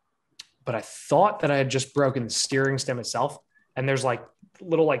 But I thought that I had just broken the steering stem itself. And there's like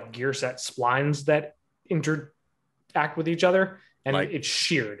little like gear set splines that interact with each other, and it's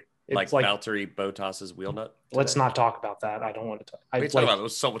sheared. It's like Valtteri Bottas's wheel nut. Let's not talk about that. I don't want to talk. What are you talking about? It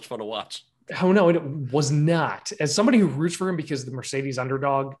was so much fun to watch. Oh no, it was not. As somebody who roots for him because the Mercedes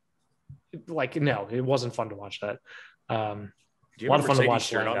underdog, no, it wasn't fun to watch that. Do you have a lot of fun to watch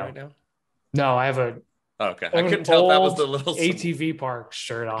shirt on right now? No, I have a. Oh, okay, I couldn't tell if that was the little ATV park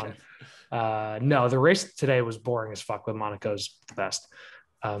shirt on. Okay. No, the race today was boring as fuck, but Monaco's the best.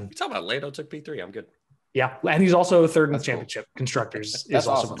 You talking about Lando took P3? I'm good. Yeah, and he's also third in the championship. Cool. Constructors is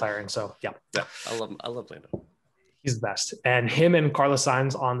also awesome. McLaren. So yeah, I love Lando. He's the best. And him and Carlos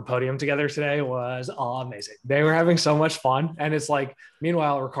Sainz on the podium together today was amazing. They were having so much fun. And it's like,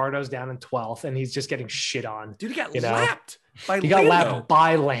 meanwhile, Ricardo's down in 12th and he's just getting shit on. Dude, he got lapped by Lando. He got lapped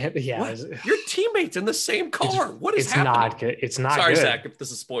by Lando. Yeah. Your teammates in the same car. What is happening? Not good. It's not Sorry, good. Zach, if this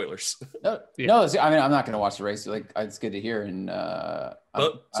is spoilers. No, I mean, I'm not going to watch the race. Like, it's good to hear. And I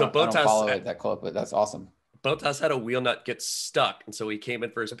don't follow it that close, but that's awesome. Bottas had a wheel nut get stuck. And so he came in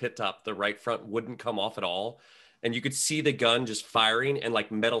for his pit top. The right front wouldn't come off at all. And you could see the gun just firing and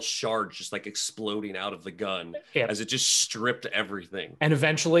like metal shards just like exploding out of the gun as it just stripped everything. And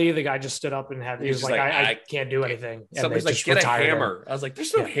eventually the guy just stood up and he was like, I can't do anything. And somebody's like, get a hammer. I was like,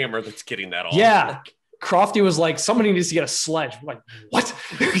 there's no hammer that's getting that off. Yeah. Like, Crofty was like, somebody needs to get a sledge. I'm like, what?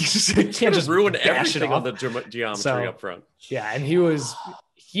 You can't just ruin everything on the geometry up front. Yeah. And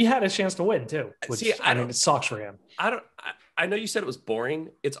he had a chance to win too, which I mean, it sucks for him. I know you said it was boring.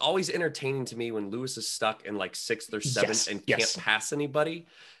 It's always entertaining to me when Lewis is stuck in like 6th or 7th and can't pass anybody,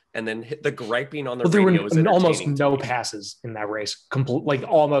 and then hit the griping on the radio. There were almost no passes in that race. Like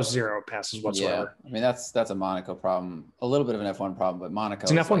almost 0 passes whatsoever. Yeah, I mean that's a Monaco problem. A little bit of an F1 problem, but Monaco.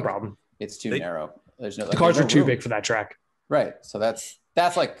 It's an F1 problem. It's too narrow. There's no. The cars are too big for that track. Right. So that's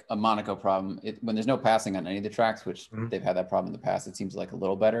like a Monaco problem. When there's no passing on any of the tracks, which they've had that problem in the past, it seems like a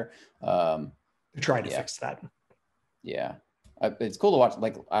little better. They're trying to fix that. Yeah. It's cool to watch.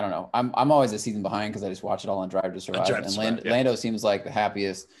 Like, I don't know. I'm always a season behind because I just watch it all on Drive to Survive. Lando seems like the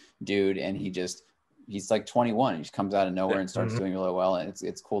happiest dude, and he's like 21. He just comes out of nowhere and starts doing really well, and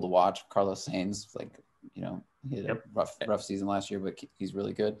it's cool to watch. Carlos Sainz, like, he had a rough season last year, but he's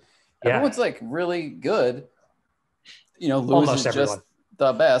really good. Yeah. Everyone's like really good. Lewis is just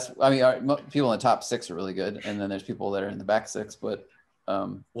the best. I mean, people in the top 6 are really good, and then there's people that are in the back 6. But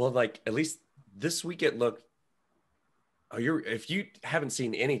like at least this week it looked. If you haven't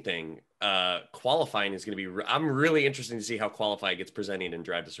seen anything, qualifying is going to be. I'm really interested to see how qualifying gets presenting in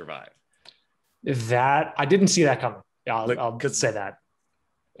Drive to Survive. That I didn't see that coming. I'll say that.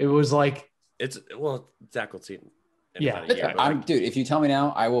 It was like Zach will see. Dude, if you tell me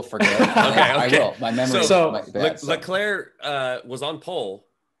now, I will forget. Okay. I will. My memory might be bad. Leclerc was on pole,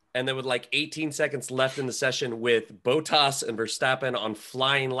 and there was like 18 seconds left in the session with Bottas and Verstappen on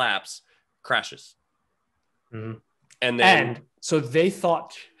flying laps, crashes. Mm-hmm. And so they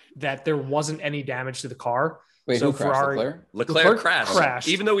thought that there wasn't any damage to the car. Wait, so who crashed? Leclerc crashed.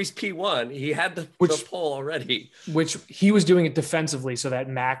 Even though he's P1, he had the pole already. Which he was doing it defensively so that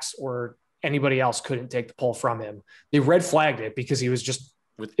Max or anybody else couldn't take the pole from him. They red flagged it because he was just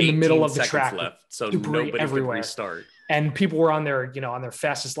in the middle of the track left, so nobody could restart. And people were on their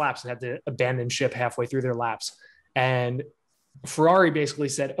fastest laps and had to abandon ship halfway through their laps. And Ferrari basically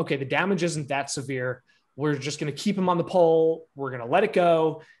said, okay, the damage isn't that severe. We're just going to keep him on the pole. We're going to let it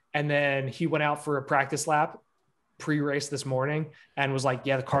go. And then he went out for a practice lap pre-race this morning and was like,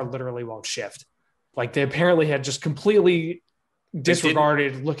 yeah, the car literally won't shift. Like they apparently had just completely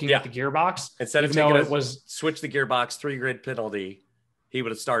disregarded looking at the gearbox. Instead of taking switch the gearbox, 3 grid penalty, he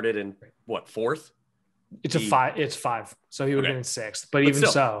would have started in 4th? It's 5. So he would have been in 6th. But even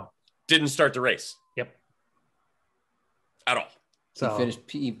still, so didn't start the race. Yep. At all. So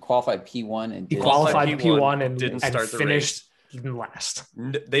he qualified P1 and he qualified P1 and didn't start the finished race. didn't last.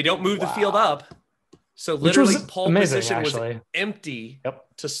 They don't move the field up. So Which literally was pole amazing, position was actually. empty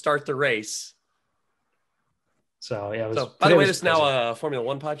to start the race. So yeah, it was, by the way, was this is now a Formula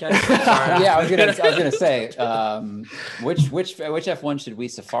One podcast. Sorry. Yeah, I was gonna say, which F1 should we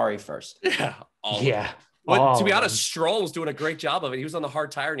safari first? Yeah, But to be honest, Stroll was doing a great job of it. He was on the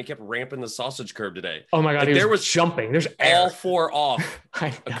hard tire and he kept ramping the sausage curve today. Oh my god, like, he was jumping. There's all 4 off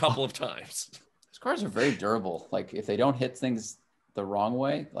a couple of times. These cars are very durable. Like if they don't hit things the wrong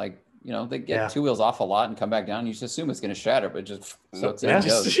way, like they get 2 wheels off a lot and come back down. You just assume it's going to shatter, but just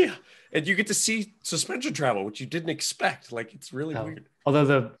and you get to see suspension travel, which you didn't expect. Like it's really weird.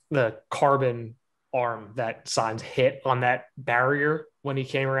 Although the carbon arm that Sainz hit on that barrier when he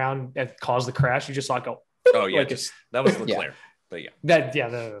came around and caused the crash, you just saw it go. Oh yeah, that was Leclerc. But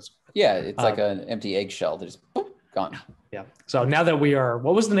that was. Yeah, it's like an empty eggshell that just gone. Yeah. So now that we are,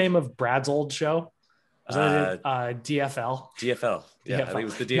 what was the name of Brad's old show? DFL. DFL. Yeah, DFL. I think it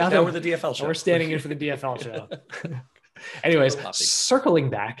was the DFL. Now we're the DFL show. We're standing in for the DFL show. Anyways, circling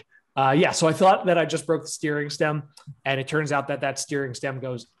back. So I thought that I just broke the steering stem, and it turns out that steering stem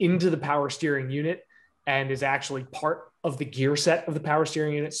goes into the power steering unit and is actually part of the gear set of the power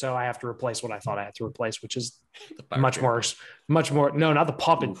steering unit. So I have to replace what I thought I had to replace, which is much more. No, not the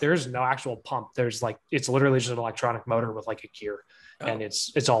pump. There's no actual pump. There's it's literally just an electronic motor with like a gear, and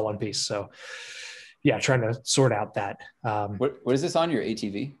it's all one piece. So yeah, trying to sort out that. What is this on your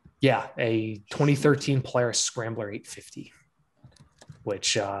ATV? Yeah, a 2013 Polaris Scrambler 850,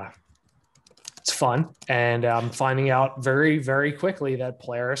 which it's fun. And I'm finding out very, very quickly that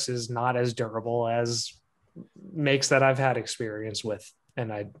Polaris is not as durable as makes that I've had experience with.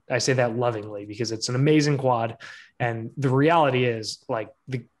 And I say that lovingly because it's an amazing quad. And the reality is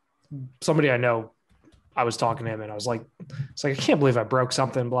somebody I know, I was talking to him and I was like, it's like, I can't believe I broke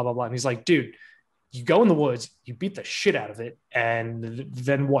something, blah, blah, blah. And he's like, dude, you go in the woods, you beat the shit out of it. And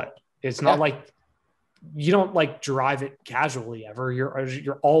then what? It's not like you don't drive it casually ever.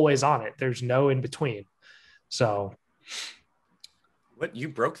 You're always on it. There's no in between. So what, you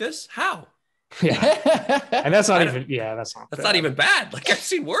broke this? How? Yeah. And that's not even, that's not even bad. I've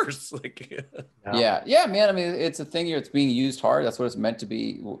seen worse. No. Yeah, man. I mean, it's a thing here. It's being used hard. That's what it's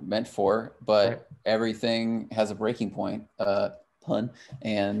meant for. But everything has a breaking point. Pun,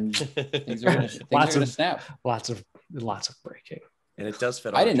 and things are gonna snap. Lots of breaking. And it does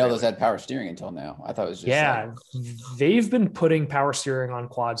fit. I didn't know those had power steering until now. I thought it was just they've been putting power steering on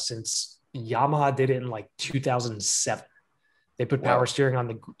quads since Yamaha did it in 2007. They put power steering on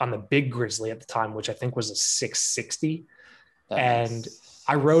the big Grizzly at the time, which I think was a 660. And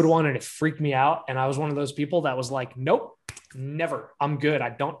I rode one and it freaked me out. And I was one of those people that was like, nope, never. I'm good. I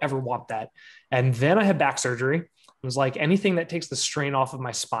don't ever want that. And then I had back surgery. It was like anything that takes the strain off of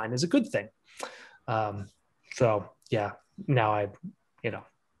my spine is a good thing. So yeah, now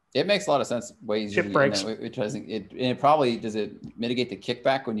it makes a lot of sense. Ways it breaks. It probably does it mitigate the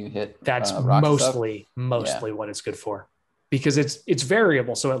kickback when you hit. That's mostly what it's good for, because it's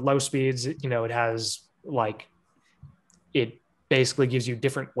variable. So at low speeds, it has it basically gives you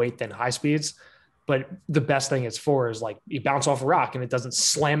different weight than high speeds. But the best thing it's for is you bounce off a rock and it doesn't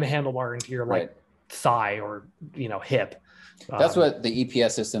slam the handlebar into your thigh or hip. That's what the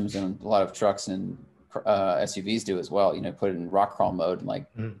EPS systems in a lot of trucks and SUVs do as well. Put it in rock crawl mode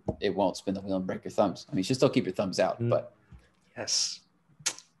and it won't spin the wheel and break your thumbs. I mean, you should still keep your thumbs out, but yes.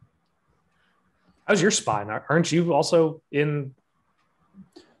 How's your spine? Aren't you also in?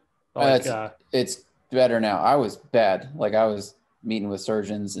 It's better now. I was bad. I was meeting with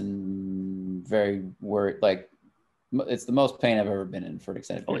surgeons and very worried. It's the most pain I've ever been in for an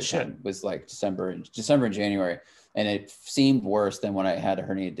extended period of time. It was December and January. And it seemed worse than when I had a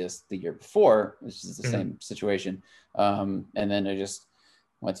herniated disc the year before, which is the same situation. And then I just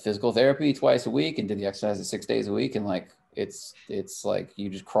went to physical therapy twice a week and did the exercises 6 days a week. And it's like you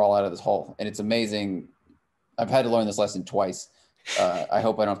just crawl out of this hole. And it's amazing. I've had to learn this lesson twice. I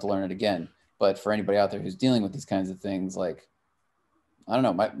hope I don't have to learn it again. But for anybody out there who's dealing with these kinds of things, I don't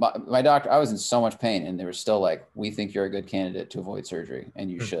know, my doctor, I was in so much pain and they were still we think you're a good candidate to avoid surgery and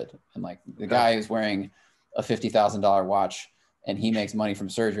you should. And the guy who's wearing a $50,000 watch and he makes money from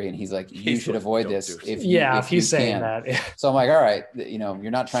surgery and he's like, you should avoid this if he's saying that. Yeah. So I'm like, all right,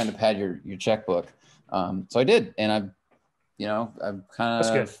 you're not trying to pad your checkbook. So I did. And I'm kind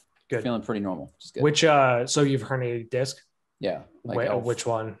of feeling pretty normal. Just good. Which, so you've herniated disc? Yeah. Which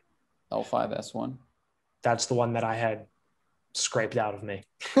one? L5S1. That's the one that I had scraped out of me.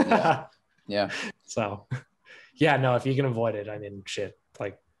 Yeah. So yeah, no, if you can avoid it, I mean, shit,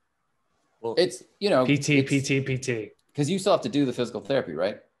 well, it's PT PT because you still have to do the physical therapy,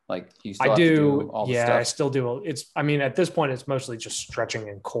 right? Like you still I have to do. all the Yeah, stuff. I still do. I mean, at this point, it's mostly just stretching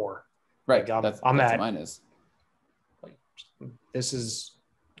and core. Right. Like That's I'm what at, mine is. like,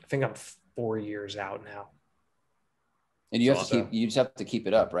 I think I'm 4 years out now. And you just have to keep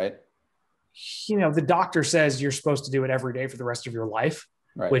it up, right? The doctor says you're supposed to do it every day for the rest of your life.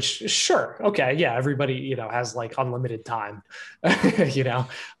 Right. Which, sure, okay, yeah, everybody has like unlimited time,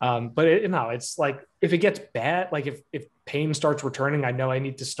 but it's like if it gets bad, like if pain starts returning, I know I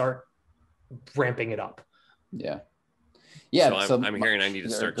need to start ramping it up. Yeah. So I'm hearing I need to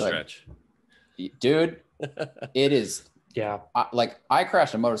start stretch, dude. It is. Yeah. I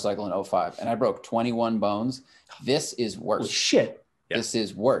crashed a motorcycle in 2005 and I broke 21 bones. This is worse. Holy shit. Yeah. This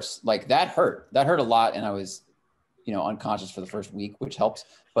is worse. Like that hurt a lot, and I was unconscious for the first week, which helps,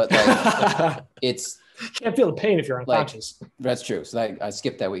 but like it's can't feel the pain if you're unconscious. Like, that's true. So I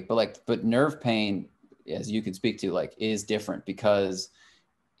skipped that week, but nerve pain, as you can speak to, like, is different because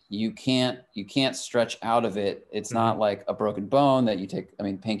you can't stretch out of it. It's not like a broken bone that you take. I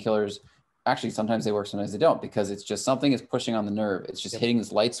mean, painkillers actually sometimes they work, sometimes they don't, because it's just something is pushing on the nerve. It's just hitting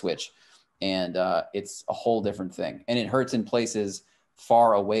this light switch, and it's a whole different thing, and it hurts in places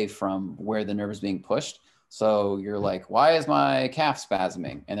far away from where the nerve is being pushed. So you're like, why is my calf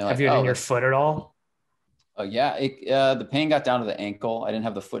spasming? And they're like, have you had in your foot at all? Oh yeah. The pain got down to the ankle. I didn't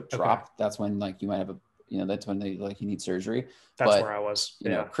have the foot drop. Okay. That's when like you might have that's when they like, you need surgery. That's where I was.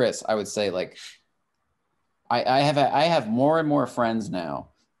 You know, Chris, I would say like, I have more and more friends now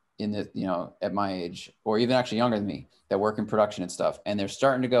in the, at my age, or even actually younger than me, that work in production and stuff. And they're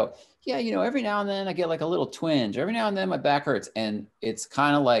starting to go, yeah, every now and then I get like a little twinge. Every now and then my back hurts. And it's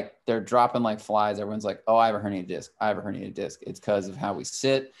kind of like they're dropping like flies. Everyone's like, oh, I have a herniated disc. I have a herniated disc. It's because of how we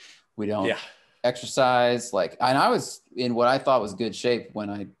sit. We don't exercise. Like, and I was in what I thought was good shape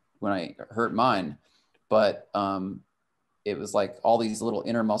when I hurt mine. But it was like all these little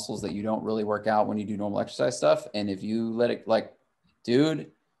inner muscles that you don't really work out when you do normal exercise stuff. And if you let it, like,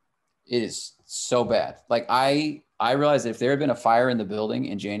 dude, it is so bad. Like I realized that if there had been a fire in the building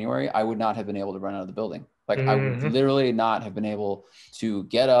in January, I would not have been able to run out of the building. Like I would literally not have been able to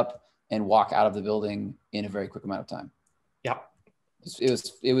get up and walk out of the building in a very quick amount of time. Yeah.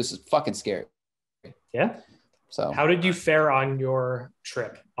 It was fucking scary. Yeah. So how did you fare on your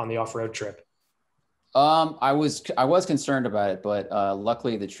trip, on the off-road trip? I was concerned about it, but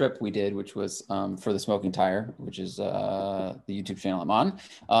luckily the trip we did, which was for the Smoking Tire, which is the YouTube channel I'm on,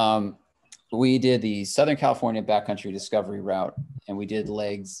 we did the Southern California backcountry discovery route, and we did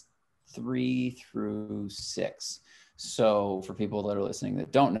legs 3 through 6. So for people that are listening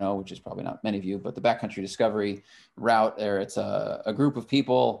that don't know, which is probably not many of you, but the backcountry discovery route there, it's a group of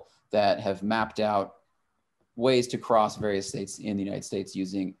people that have mapped out ways to cross various states in the United States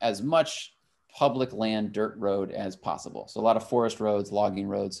using as much public land dirt road as possible. So a lot of forest roads, logging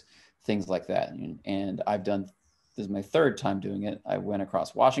roads, things like that. And this is my 3rd time doing it. I went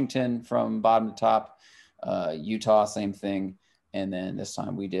across Washington from bottom to top, Utah, same thing. And then this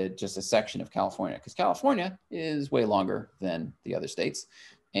time we did just a section of California, because California is way longer than the other states.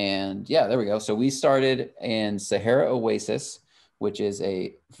 And yeah, there we go. So we started in Sahara Oasis, which is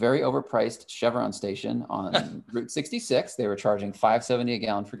a very overpriced Chevron station on Route 66. They were charging $5.70 a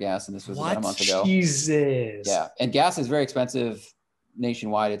gallon for gas, and this was about a month ago. Jesus. Yeah, and gas is very expensive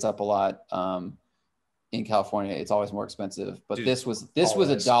nationwide. It's up a lot. In California, it's always more expensive. But dude, this was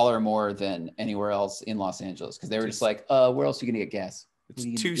 $1 more than anywhere else in Los Angeles, because they were just like, where else are you gonna get gas? It's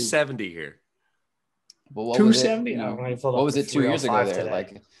 $2.70 here. But what $2.70? What was it 2 years ago there? Today.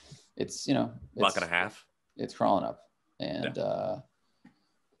 Like, it's $1.50. It's crawling up.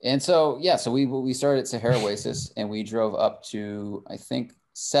 And so we started at Sahara Oasis, and we drove up to, I think,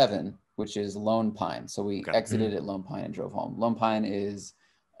 7, which is Lone Pine. So we exited at Lone Pine and drove home. Lone Pine is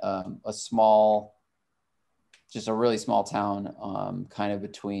just a really small town, kind of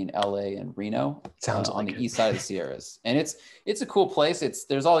between LA and Reno. Sounds on the east side of the Sierras. And it's a cool place.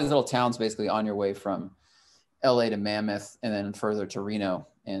 There's all these little towns basically on your way from LA to Mammoth and then further to Reno.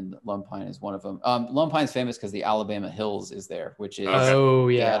 And Lone Pine is one of them. Lone Pine is famous because the Alabama Hills is there, which is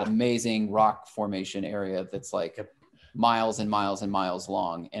that amazing rock formation area that's like miles and miles and miles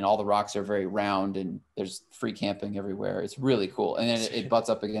long, and all the rocks are very round, and there's free camping everywhere. It's really cool. And then it butts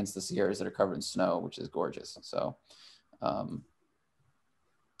up against the Sierras that are covered in snow, which is gorgeous. So so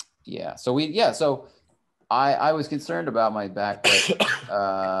I was concerned about my back,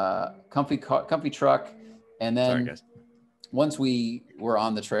 but comfy truck. And then once we were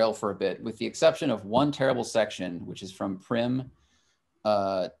on the trail for a bit, with the exception of one terrible section, which is from Primm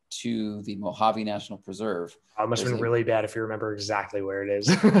to the Mojave National Preserve. It must have been really bad if you remember exactly where it is.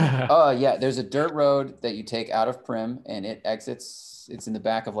 Yeah, there's a dirt road that you take out of Primm, and it exits It's in the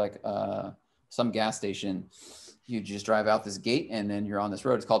back of like some gas station. You just drive out this gate and then you're on this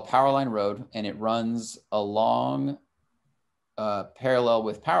road. It's called Powerline Road, and it runs along parallel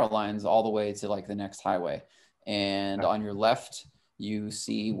with power lines all the way to like the next highway. And on your left, you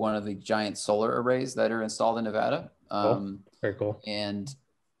see one of the giant solar arrays that are installed in Nevada. Very cool. And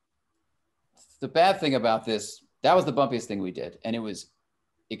the bad thing about this, that was the bumpiest thing we did. And it was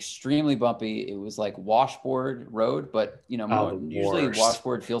extremely bumpy. It was like washboard road, but you know, usually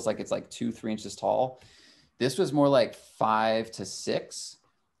washboard feels like it's like 2-3 inches tall. This was more like 5 to 6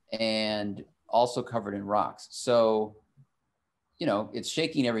 and also covered in rocks. So, you know, it's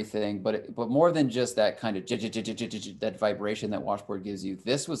shaking everything, but more than just that kind of that vibration that washboard gives you.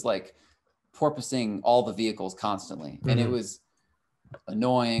 This was like porpoising all the vehicles constantly. And it was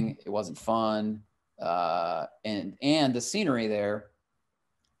annoying. It wasn't fun. And the scenery there,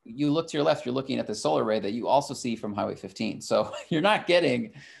 you look to your left, you're looking at the solar array that you also see from Highway 15. So you're not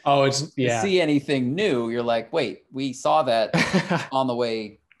getting to see anything new. You're like, wait, we saw that on the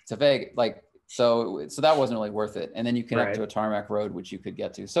way to Vegas. Like, so that wasn't really worth it. And then you connect to a tarmac road, which you could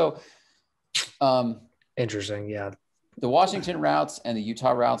get to. So interesting. Yeah. The Washington routes and the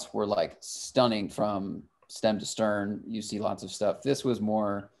Utah routes were like stunning from stem to stern. You see lots of stuff. This was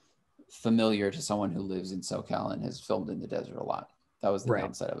more familiar to someone who lives in SoCal and has filmed in the desert a lot. That was the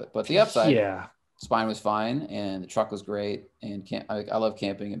downside of it. But the upside, spine was fine and the truck was great. And I love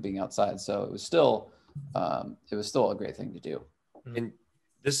camping and being outside. So it was still a great thing to do. And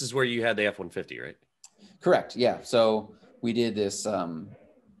this is where you had the F-150, right? Correct. Yeah. So we did this.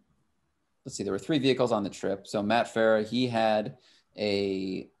 Let's see, there were 3 vehicles on the trip. So Matt Farah, he had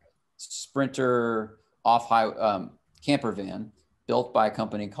a Sprinter camper van built by a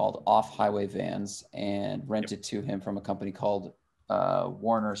company called Off Highway Vans and rented to him from a company called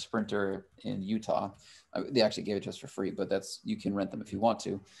Warner Sprinter in Utah. They actually gave it to us for free, but you can rent them if you want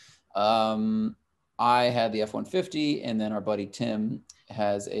to. I had the F-150, and then our buddy Tim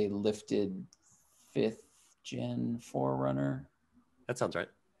has a lifted 5th gen 4Runner. That sounds right.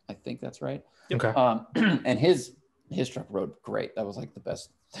 I think that's right. Okay. And his truck rode great. That was like the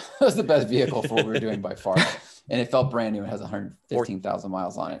best. That was the best vehicle for what we were doing by far. And it felt brand new. It has 115,000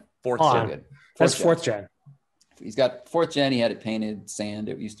 miles on it. That's 4th gen. He's got 4th gen. He had it painted sand.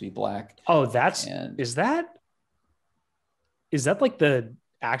 It used to be black. Oh, is that like the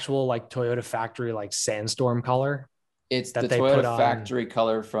actual like Toyota factory like sandstorm color? It's the Toyota factory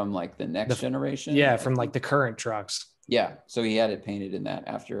color from like the next generation. Yeah, from like the current trucks. Yeah. So he had it painted in that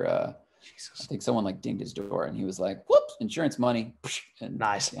after I think someone like dinged his door and he was like, whoops, insurance money. And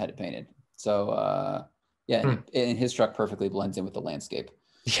nice. Had it painted. So and his truck perfectly blends in with the landscape.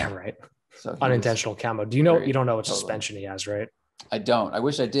 Yeah, right. So unintentional camo. You don't know what suspension he has, right? I don't. I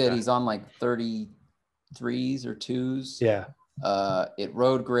wish I did. Yeah. He's on like 33s or 2s. Yeah. It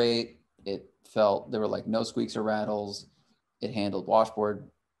rode great. There were like no squeaks or rattles. It handled washboard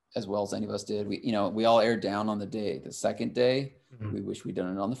as well as any of us did. We all aired down on the second day. We wish we'd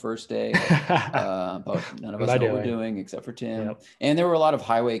done it on the first day, but none of us know what we're doing except for Tim. Yep. And there were a lot of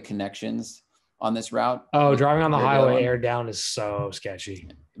highway connections on this route. Oh, driving on the highway aired down is so sketchy.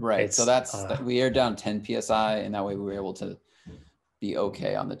 Right. So we aired down 10 PSI and that way we were able to be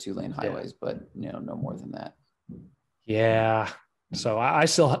okay on the 2-lane highways, but no more than that. Yeah. So I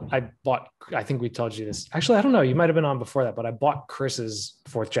bought, I think we told you this. Actually, I don't know. You might've been on before that, but I bought Chris's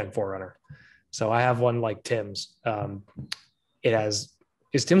 4th gen 4Runner. So I have one like Tim's. Is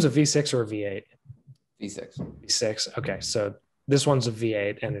Tim's a V6 or a V8? V6. V6. Okay. So this one's a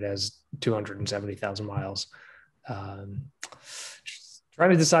V8 and it has 270,000 miles. Trying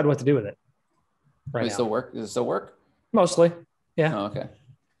to decide what to do with it. Right. Does it still work? Mostly. Yeah. Oh, okay.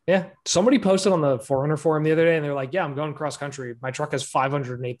 Yeah. Somebody posted on the 4Runner forum the other day and they're like, yeah, I'm going cross country. My truck has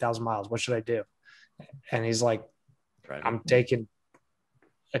 508,000 miles. What should I do? And he's like, I'm taking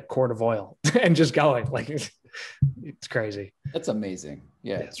a quart of oil and just going. Like, it's crazy. It's amazing.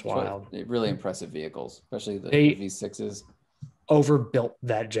 Yeah. It's wild. Really impressive vehicles, especially the V6s. Overbuilt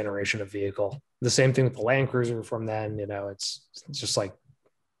that generation of vehicle. The same thing with the Land Cruiser from then, it's just like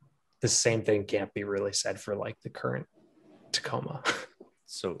the same thing can't be really said for like the current Tacoma.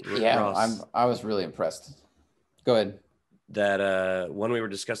 So yeah, Ross, I was really impressed. Go ahead. That one we were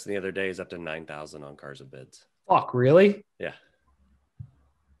discussing the other day is up to 9,000 on Cars and Bids. Fuck, really? Yeah.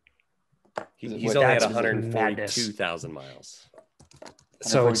 He's only at 142,000 miles.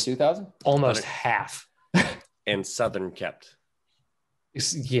 So it's 2,000? Almost half. And Southern kept.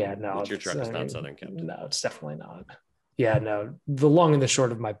 Yeah, no. Your truck is not Southern kept. No, it's definitely not. Yeah, no. The long and the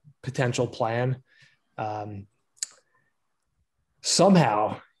short of my potential plan,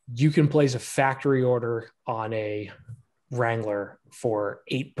 somehow you can place a factory order on a Wrangler for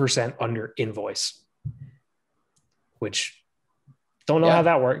 8% under invoice, which don't know how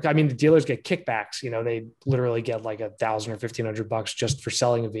that works. I mean, the dealers get kickbacks, they literally get like $1,000 or $1,500 just for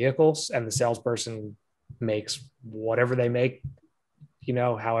selling the vehicles, and the salesperson makes whatever they make,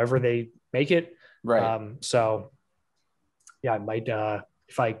 however they make it. Right. So yeah, I might,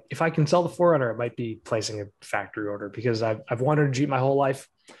 if I can sell the 4Runner, I might be placing a factory order, because I've wanted a Jeep my whole life.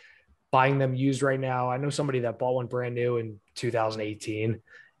 Buying them used right now. I know somebody that bought one brand new in 2018,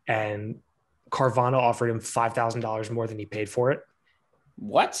 and Carvana offered him $5,000 more than he paid for it.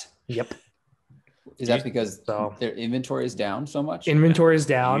 What? Yep. Is that because their inventory is down so much? Inventory is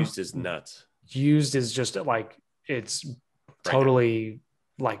down. Used is nuts. Used is just like, it's totally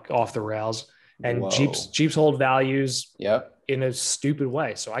like off the rails. And Jeeps hold values in a stupid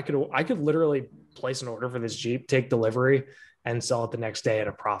way. So I could literally place an order for this Jeep, take delivery, and sell it the next day at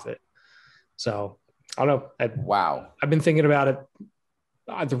a profit. So I don't know. I've been thinking about it.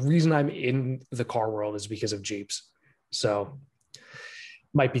 The reason I'm in the car world is because of Jeeps. So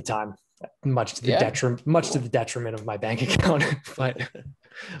might be time, much to the detriment of my bank account, but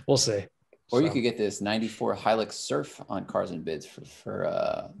we'll see. Or you could get this 94 Hilux Surf on Cars and Bids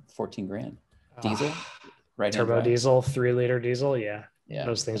for 14 grand. Diesel, right? Turbo diesel, 3-liter diesel. Yeah.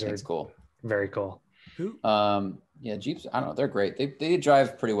 Those things are cool. Very cool. Yeah, Jeeps, I don't know. They're great. They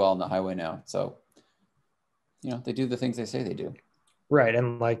drive pretty well on the highway now. So, they do the things they say they do. Right.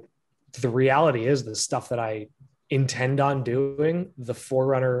 And like, the reality is, the stuff that I intend on doing, the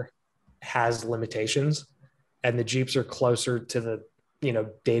 4Runner has limitations, and the Jeeps are closer to the,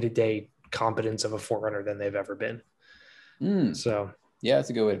 day-to-day competence of a 4Runner than they've ever been. So yeah,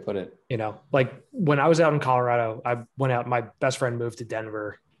 that's a good way to put it. Like when I was out in Colorado, I went out, my best friend moved to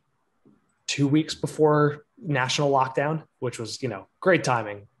Denver 2 weeks before national lockdown, which was, great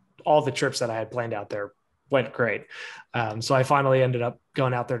timing. All the trips that I had planned out there went great. So I finally ended up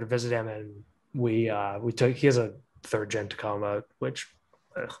going out there to visit him, and he has a 3rd-gen Tacoma, which,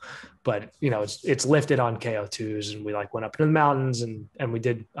 but it's lifted on KO2s, and we like went up into the mountains, and we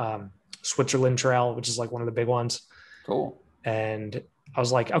did Switzerland Trail, which is like one of the big ones. Cool. And I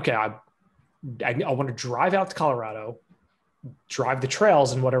was like, okay, I want to drive out to Colorado, drive the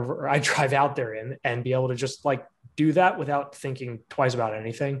trails and whatever I drive out there in, and be able to just like do that without thinking twice about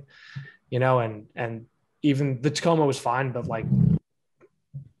anything, and even the Tacoma was fine, but like,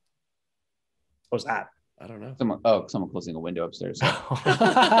 what was that? I don't know. Someone closing a window upstairs. It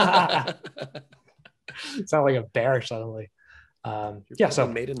sounded like a bear suddenly. So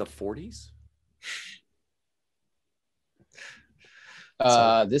made in the 40s.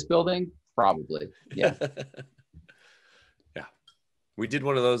 This building, probably. Yeah. Yeah. We did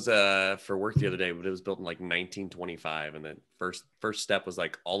one of those for work the other day, but it was built in like 1925. And then first step was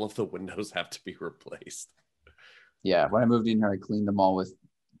like, all of the windows have to be replaced. Yeah. When I moved in here, I cleaned them all with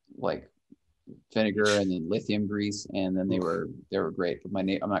like vinegar and then lithium grease, and then they were great. But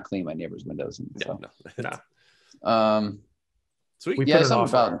I'm not cleaning my neighbor's windows. No. Sweet. Yeah, something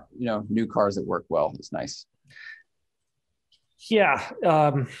about new cars that work well. It's nice. Yeah.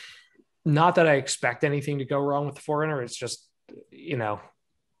 Not that I expect anything to go wrong with the 4Runner. It's just,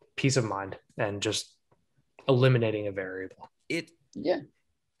 peace of mind and just eliminating a variable. Yeah.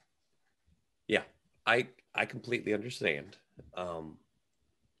 I completely understand.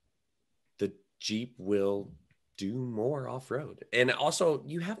 The Jeep will do more off-road, and also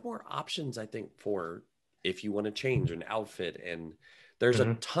you have more options, I think, for if you want to change an outfit, and there's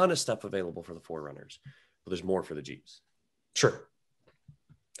a ton of stuff available for the 4Runners, but there's more for the Jeeps. Sure.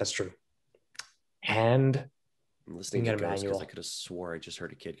 That's true. And I'm listening to Ghost because I could have swore I just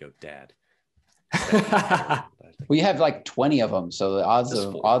heard a kid go, "Dad." We have like 20 of them, so the odds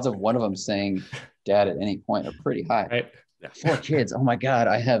of one of them saying "Dad" at any point are pretty high. Right. Yeah. 4 kids. Oh my God.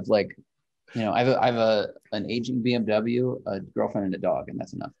 I have like, I have an aging BMW, a girlfriend, and a dog, and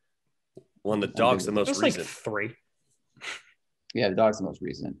that's enough. Well, and the dog's the most recent. Like 3. Yeah, the dog's the most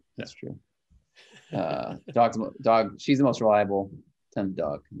recent. That's true. Dog. She's the most reliable. Then the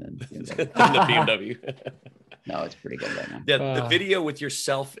dog, and then the BMW. No, it's pretty good right now. Yeah, the video with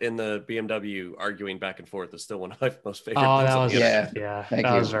yourself in the BMW arguing back and forth is still one of my most favorite. Oh, that was yeah. Thank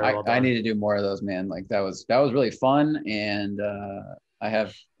you. I need to do more of those, man. Like that was really fun, and I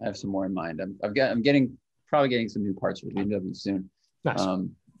have some more in mind. I'm probably getting some new parts for the BMW soon. Nice.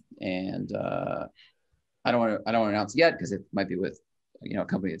 And I don't want to announce yet because it might be with a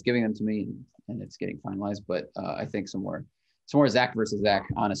company that's giving them to me, and it's getting finalized. But I think some more Zack versus Zack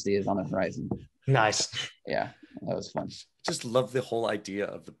honesty is on the horizon. Nice. Yeah, that was fun. Just love the whole idea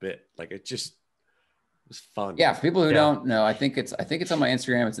of the bit. Like it just was fun. Yeah, for people who don't know, I think it's on my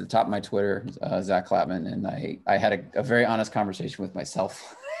Instagram. It's at the top of my Twitter, Zack Klapman, and I had a very honest conversation with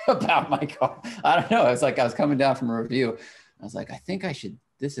myself about my car. I don't know. It's like I was coming down from a review. I was like, I think I should.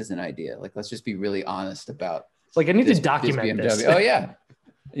 This is an idea. Like, let's just be really honest about. Like, I need to document this. Oh yeah,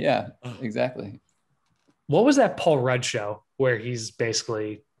 exactly. What was that Paul Rudd show where he's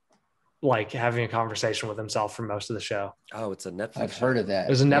basically like having a conversation with himself for most of the show? Oh, it's a Netflix. I've heard of that. It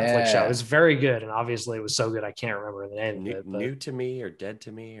was a Netflix show. It was very good, and obviously it was so good I can't remember the name of it. But... New to Me or Dead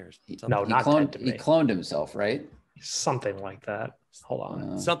to Me or something. No, not Dead to Me. He cloned himself, right? Something like that. Hold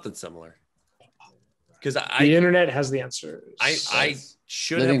on. Something similar. Because the internet has the answer. I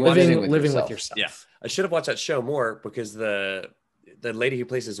should have living with yourself. Yeah, I should have watched that show more because the lady who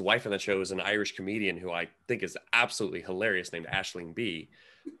plays his wife on that show is an Irish comedian who I think is absolutely hilarious, named Aisling B.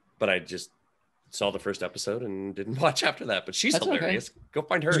 But I just saw the first episode and didn't watch after that. But she's hilarious. Okay. Go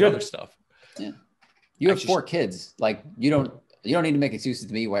find her and other stuff. Yeah, you have 4 kids. Like you don't need to make excuses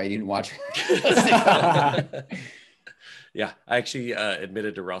to me why you didn't watch. Yeah, I actually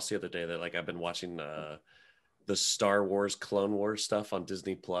admitted to Ross the other day that like I've been watching the Star Wars Clone Wars stuff on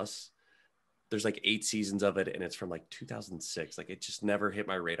Disney Plus. There's like 8 seasons of it, and it's from like 2006. Like it just never hit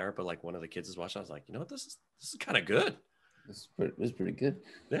my radar. But like one of the kids is watching, I was like, you know what, this is kind of good. This is pretty good.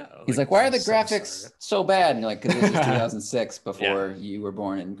 Yeah. He's like, why are the graphics so bad? And you're like, because this is 2006 before you were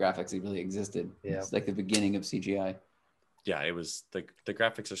born and graphics really existed. Yeah. It's like the beginning of CGI. Yeah, it was the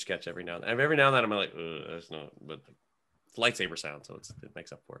graphics are sketch every now and then. Every now and then I'm like, that's not, but it's lightsaber sound, so it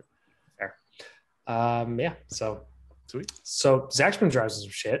makes up for it. Fair. Yeah. So sweet. So Zach's been driving some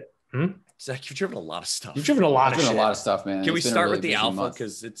shit. Zach, you've driven a lot of stuff. You've driven a lot of stuff, man. Can we start with the Alpha?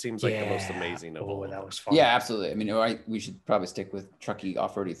 Because it seems like the most amazing of all. That was fun. Yeah, absolutely. I mean, we should probably stick with trucky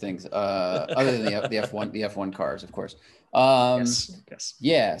off-roady things, other than the F1 cars, of course. Yes.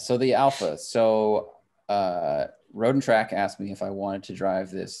 Yeah. So the Alpha. So Road and Track asked me if I wanted to drive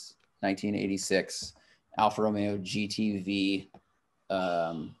this 1986 Alfa Romeo GTV,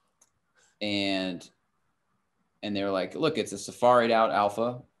 and they were like, "Look, it's a safaried out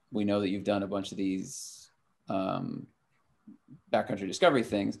Alpha. We know that you've done a bunch of these backcountry discovery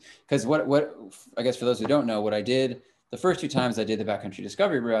things." Because what I guess for those who don't know, what I did the first 2 times I did the backcountry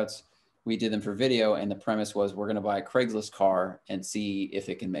discovery routes, we did them for video, and the premise was we're going to buy a Craigslist car and see if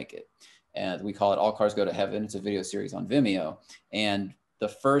it can make it. And we call it All Cars Go to Heaven. It's a video series on Vimeo. And the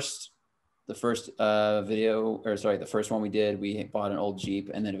first one we did, we bought an old Jeep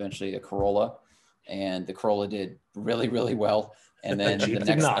and then eventually a Corolla, and the Corolla did really, really well. And then the Jeep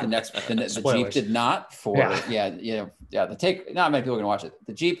did not not many people are gonna watch it.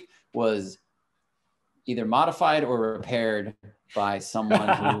 The Jeep was either modified or repaired by someone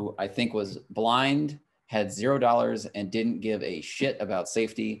who I think was blind, had $0 and didn't give a shit about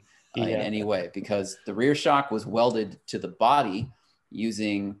safety in any way, because the rear shock was welded to the body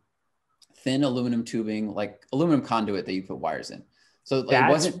using thin aluminum tubing, like aluminum conduit that you put wires in. So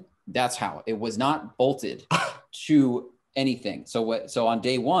that's how it was not bolted to anything. So on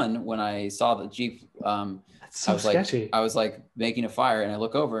day 1, when I saw the Jeep, I was like making a fire, and I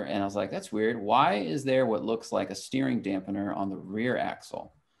look over and I was like, that's weird. Why is there what looks like a steering dampener on the rear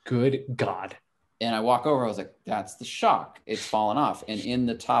axle? Good God. And I walk over, I was like, that's the shock. It's fallen off. And in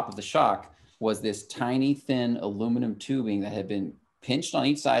the top of the shock was this tiny, thin aluminum tubing that had been pinched on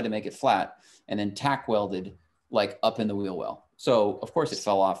each side to make it flat and then tack welded like up in the wheel well. So of course it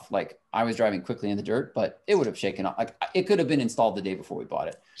fell off. Like I was driving quickly in the dirt, but it would have shaken off. Like it could have been installed the day before we bought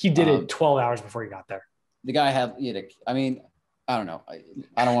it. He did it 12 hours before he got there. The guy had, I mean, I don't know.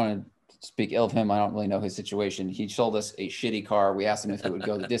 I don't want to speak ill of him. I don't really know his situation. He sold us a shitty car. We asked him if it would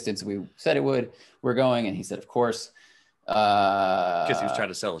go the distance. We said it would. We're going. And he said, of course. Because he was trying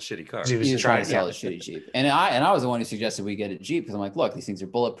to sell a shitty car. He was trying to sell a shitty Jeep. And I was the one who suggested we get a Jeep, because I'm like, look, these things are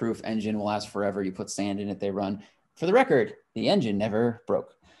bulletproof. Engine will last forever. You put sand in it, they run. For the record, the engine never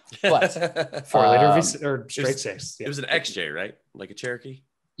broke. But 4-liter or straight 6. Yeah. It was an XJ, right? Like a Cherokee?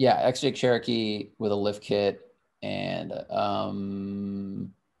 Yeah, XJ Cherokee with a lift kit. And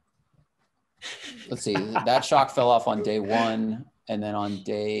let's see, that shock fell off on day 1. And then on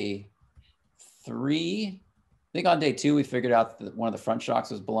day 3, I think on day 2, we figured out that one of the front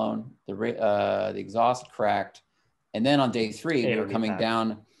shocks was blown. The exhaust cracked. And then on day 3, we were coming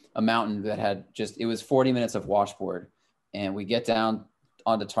down a mountain that had it was 40 minutes of washboard. And we get down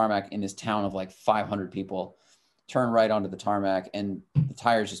onto tarmac in this town of like 500 people, turn right onto the tarmac, and the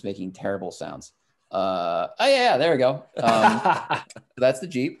tires just making terrible sounds. There we go. That's the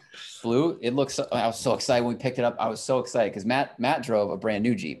Jeep. Flew. I was so excited when we picked it up. I was so excited because Matt drove a brand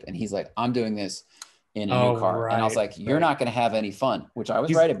new Jeep, and he's like, I'm doing this in a new car. Right, and I was like, you're not going to have any fun, which I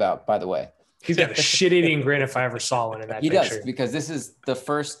was right about, by the way. He's got a shit-eating grin if I ever saw one in that picture. He does, because this is the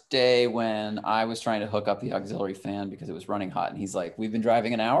first day when I was trying to hook up the auxiliary fan because it was running hot. And he's like, we've been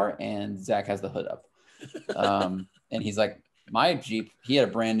driving an hour and Zach has the hood up. And he's like, my Jeep, he had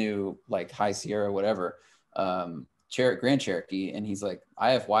a brand new like High Sierra, whatever, Grand Cherokee. And he's like,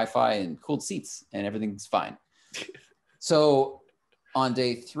 I have Wi-Fi and cooled seats and everything's fine. So on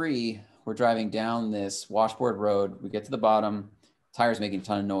day 3, we're driving down this washboard road. We get to the bottom, tires making a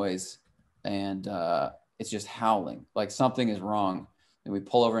ton of noise. And it's just howling, like something is wrong. And we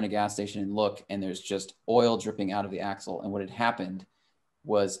pull over in a gas station and look, and there's just oil dripping out of the axle. And what had happened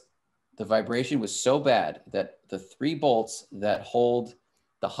was the vibration was so bad that the 3 bolts that hold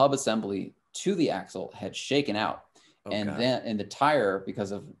the hub assembly to the axle had shaken out. And the tire, because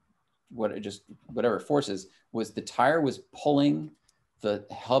of whatever forces, was the tire was pulling the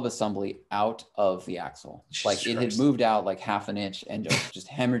hub assembly out of the axle. Like it had moved out like half an inch and just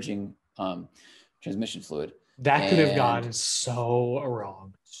hemorrhaging transmission fluid. That could have gone so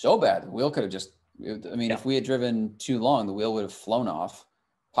wrong. So bad. The wheel could have just, I mean, if we had driven too long, the wheel would have flown off,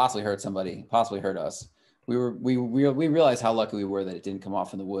 possibly hurt somebody, possibly hurt us. We realized how lucky we were that it didn't come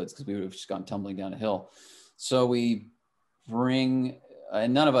off in the woods, because we would have just gone tumbling down a hill. So we bring,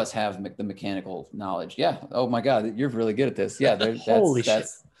 and none of us have the mechanical knowledge. Yeah. Oh my God, you're really good at this. Yeah. Holy shit.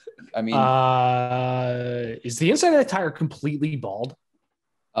 I mean, is the inside of the tire completely bald?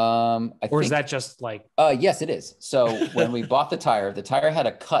 Is that just like? Yes, it is. So when we bought the tire had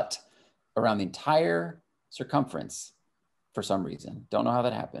a cut around the entire circumference for some reason. Don't know how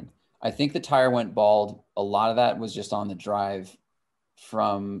that happened. I think the tire went bald. A lot of that was just on the drive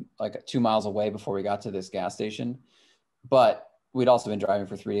from like 2 miles away before we got to this gas station. But we'd also been driving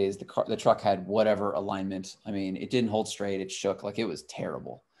for 3 days. The truck had whatever alignment. I mean, it didn't hold straight. It shook. Like, it was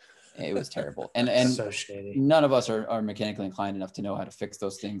terrible. It was terrible. And so shady. None of us are mechanically inclined enough to know how to fix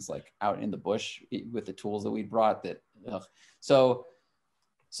those things like out in the bush with the tools that we brought. So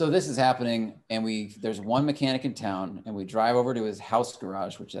this is happening, and there's one mechanic in town, and we drive over to his house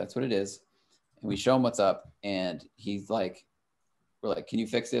garage, which that's what it is. And we show him what's up, and we're like, can you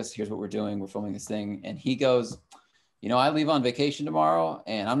fix this? Here's what we're doing. We're filming this thing. And he goes, I leave on vacation tomorrow,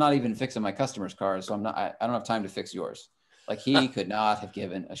 and I'm not even fixing my customers' cars. So I don't have time to fix yours. Like, he could not have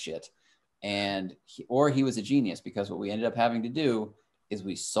given a shit. And he was a genius, because what we ended up having to do is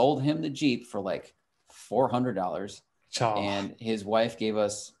we sold him the Jeep for like $400. Oh. And his wife gave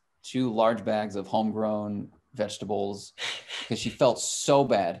us 2 large bags of homegrown vegetables because she felt so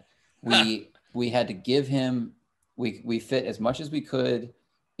bad. We had to give him, we fit as much as we could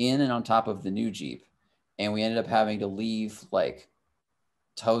in and on top of the new Jeep. And we ended up having to leave like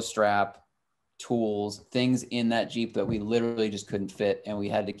tow strap, tools, things in that Jeep that we literally just couldn't fit, and we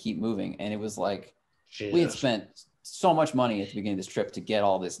had to keep moving. And it was like, Jesus. We had spent so much money at the beginning of this trip to get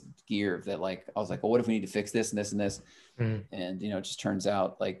all this gear that, like, I was like, well, what if we need to fix this and this and this? And it just turns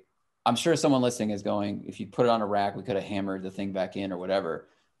out, like, I'm sure someone listening is going, if you put it on a rack, we could have hammered the thing back in or whatever,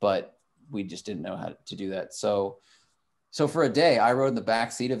 but we just didn't know how to do that. So for a day, I rode in the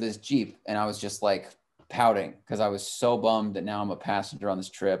back seat of this Jeep, and I was just like pouting because I was so bummed that now I'm a passenger on this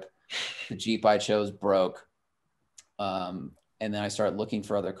trip. The Jeep I chose broke. And then I started looking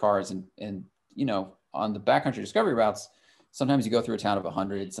for other cars, and on the backcountry discovery routes, sometimes you go through a town of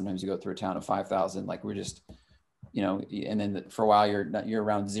 100, sometimes you go through a town of 5,000. Like, we're just, and then for a while you're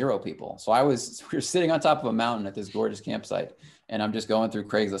around 0 people. So we're sitting on top of a mountain at this gorgeous campsite, and I'm just going through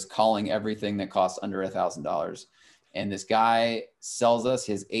Craigslist, calling everything that costs under $1,000. And this guy sells us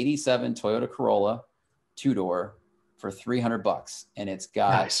his 87 Toyota Corolla 2-door for $300. And it's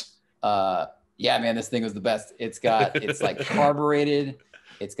got, nice. Yeah, man, this thing was the best. It's like carbureted.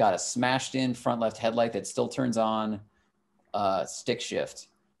 It's got a smashed in front left headlight that still turns on, stick shift.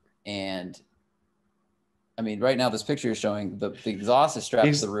 And I mean, right now this picture is showing the exhaust is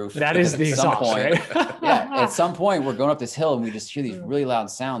strapped to the roof. That is the exhaust, right? Yeah. At some point we're going up this hill and we just hear these really loud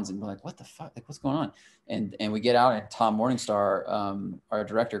sounds, and we're like, what the fuck? Like, what's going on? And we get out, and Tom Morningstar, our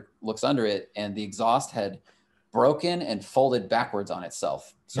director, looks under it, and the exhaust had broken and folded backwards on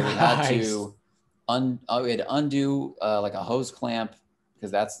itself. So we had to undo like a hose clamp,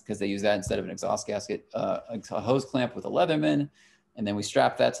 because they use that instead of an exhaust gasket, a hose clamp with a Leatherman, and then we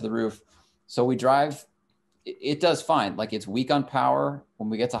strap that to the roof. So we drive. It does fine. Like, it's weak on power. When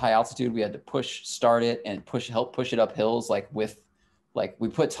we get to high altitude, we had to start it and help push it up hills. We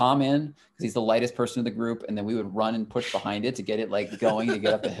put Tom in because he's the lightest person in the group, and then we would run and push behind it to get it like going to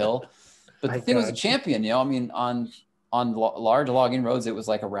get up the hill. But the thing was a champion, I mean, on large logging roads, it was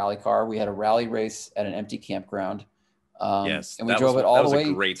like a rally car. We had a rally race at an empty campground. Yes, and we drove it all the way. That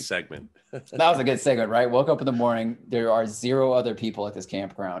was a great segment. That was a good segment, right? Woke up in the morning. There are 0 other people at this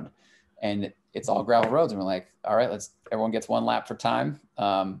campground. and it's all gravel roads. And we're like, all right, everyone gets one lap for time.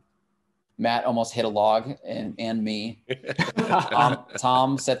 Matt almost hit a log and me.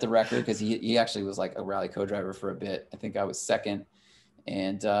 Tom set the record because he actually was like a rally co-driver for a bit. I think I was second.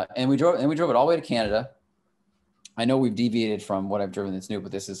 And we drove it all the way to Canada. I know we've deviated from what I've driven that's new,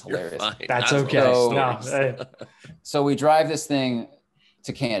 but this is hilarious. That's okay. So we drive this thing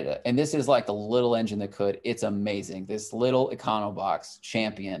to Canada, and this is like the little engine that could. It's amazing. This little Econobox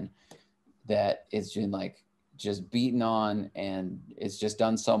Champion that is just beaten on, and it's just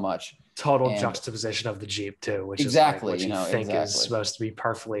done so much. Total juxtaposition of the Jeep too, which exactly is like what you think is supposed to be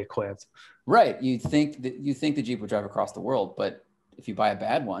perfectly equipped. Right. You think the Jeep would drive across the world, but if you buy a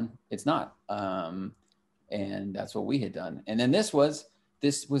bad one, it's not. And that's what we had done. And then this was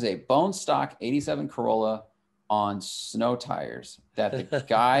a bone stock 87 Corolla on snow tires that the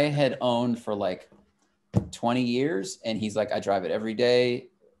guy had owned for like 20 years. And he's like, I drive it every day,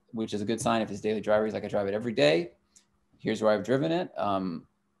 which is a good sign. If his daily driver, he's like, I drive it every day. Here's where I've driven it.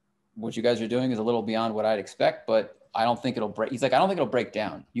 What you guys are doing is a little beyond what I'd expect, but I don't think it'll break. He's like, I don't think it'll break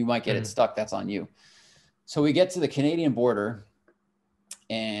down. You might get it stuck. That's on you. So we get to the Canadian border,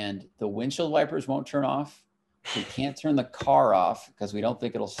 and the windshield wipers won't turn off. We can't turn the car off because we don't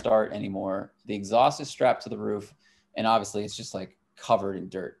think it'll start anymore. The exhaust is strapped to the roof, and obviously it's just like covered in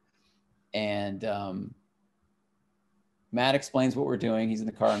dirt. And Matt explains what we're doing. He's in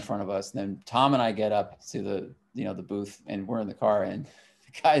the car in front of us. And then Tom and I get up to the booth, and we're in the car, and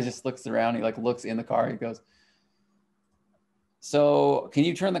the guy just looks around. He like looks in the car. He goes, so can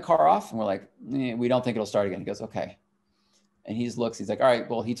you turn the car off? And we're like, we don't think it'll start again. He goes, okay. And he just looks, he's like, all right,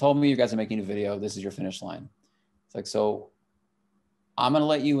 well, he told me you guys are making a video. This is your finish line. It's like, so I'm going to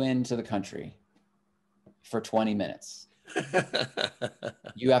let you into the country for 20 minutes.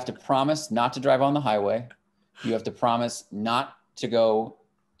 You have to promise not to drive on the highway. You have to promise not to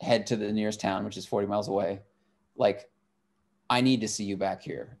head to the nearest town, which is 40 miles away. Like, I need to see you back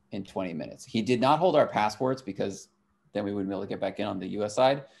here in 20 minutes. He did not hold our passports because then we wouldn't be able to get back in on the US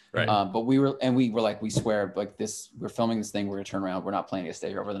side. Right. But we were like, we swear, like this, we're filming this thing. We're going to turn around. We're not planning to stay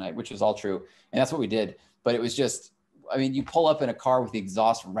here over the night, which was all true. And that's what we did. But it was just, I mean, you pull up in a car with the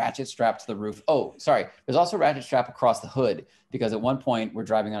exhaust ratchet strapped to the roof. Oh, sorry. There's also a ratchet strap across the hood because at one point we're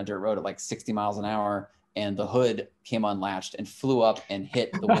driving on a dirt road at like 60 miles an hour and the hood came unlatched and flew up and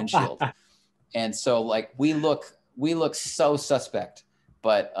hit the windshield. And so like we look so suspect,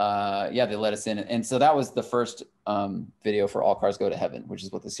 but yeah, they let us in. And so that was the first video for All Cars Go to Heaven, which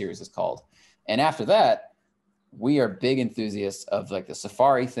is what the series is called. And after that, we are big enthusiasts of like the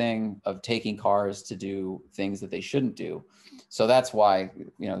safari thing, of taking cars to do things that they shouldn't do. So that's why,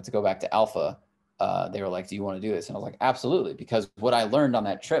 to go back to Alfa, they were like, do you want to do this? And I was like, absolutely. Because what I learned on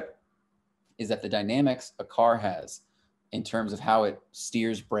that trip is that the dynamics a car has in terms of how it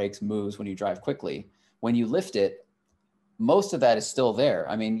steers, brakes, moves when you drive quickly, when you lift it, most of that is still there.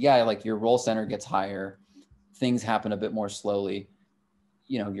 I mean, yeah, like your roll center gets higher, things happen a bit more slowly,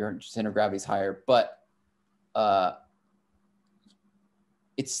 your center of gravity is higher, but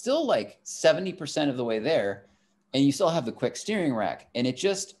it's still like 70% of the way there, and you still have the quick steering rack, and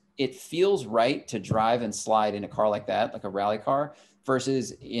it feels right to drive and slide in a car like that, like a rally car,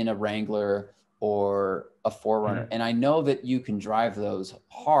 versus in a Wrangler or a 4Runner. And I know that you can drive those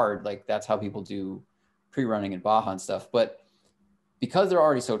hard, like that's how people do pre-running and Baja and stuff, but because they're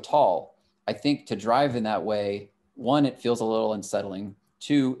already so tall, I think to drive in that way, one, it feels a little unsettling.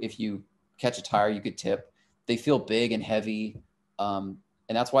 Two, if you catch a tire, you could tip. They feel big and heavy. And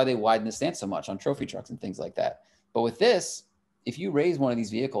that's why they widen the stance so much on trophy trucks and things like that. But with this, if you raise one of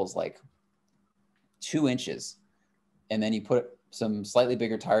these vehicles like 2 inches, and then you put some slightly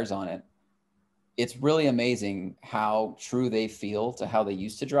bigger tires on it, it's really amazing how true they feel to how they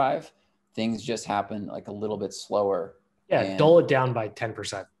used to drive. Things just happen like a little bit slower. Yeah, dull it down by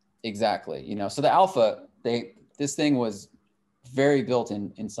 10%. Exactly. So the Alfa, this thing was very built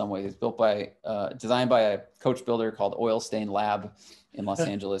in some ways. It's built by, designed by a coach builder called Oil Stain Lab in Los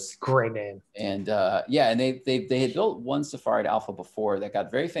Angeles. Great name. And and they had built one Safari Alfa before that got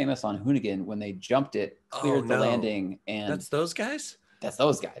very famous on Hoonigan when they jumped it, cleared the landing. And that's those guys? That's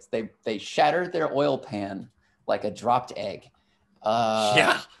those guys. They shattered their oil pan like a dropped egg.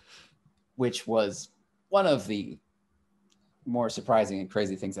 Which was one of the more surprising and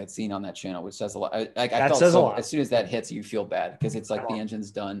crazy things I'd seen on that channel, which says a lot. I felt so, as soon as that hits, you feel bad because it's like the engine's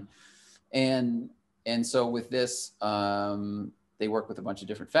done. And so with this, they work with a bunch of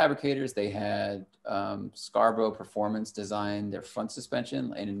different fabricators. They had Scarborough Performance design their front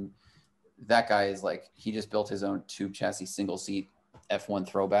suspension. And that guy is like, he just built his own tube chassis, single seat F1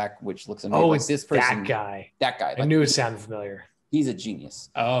 throwback, which looks amazing. Oh, like it's this person, that guy. That guy. I knew it sounded familiar. He's a genius.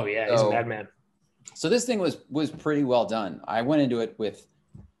 Oh yeah, he's a madman. So this thing was pretty well done. I went into it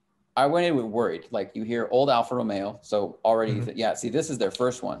worried. Like, you hear old Alfa Romeo, so already see, this is their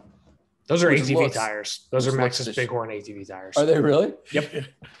first one. Those are ATV tires. Those are Maxxis Bighorn ATV tires. Are they really? Yep.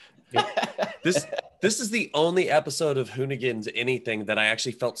 This is the only episode of Hoonigan's anything that I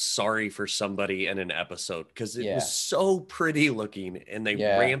actually felt sorry for somebody in an episode, because it was so pretty looking, and they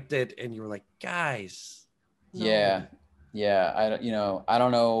ramped it, and you were like, guys. No. Yeah. I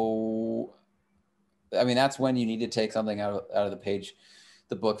don't know. I mean, that's when you need to take something out of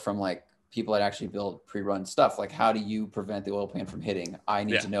the book from like people that actually build pre-run stuff. Like, how do you prevent the oil pan from hitting? I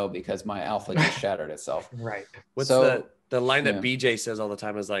need to know, because my Alfa just shattered itself. Right. What's the line that BJ says all the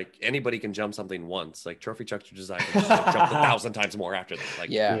time is like, anybody can jump something once. Like, Trophy Chuck's design can just jump 1,000 times more after that. Like,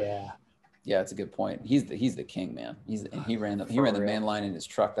 yeah, it's a good point. He's the king, man. He ran the man line in his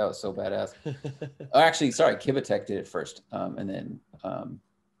truck. That was so badass. Actually, sorry, Kibitek did it first, and then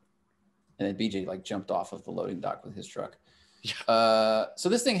BJ like jumped off of the loading dock with his truck. Yeah. So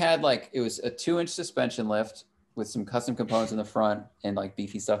this thing had it was a 2-inch suspension lift with some custom components in the front and like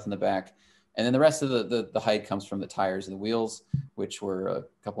beefy stuff in the back. And then the rest of the height comes from the tires and the wheels, which were a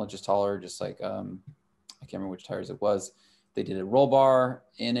couple inches taller, just like, I can't remember which tires it was. They did a roll bar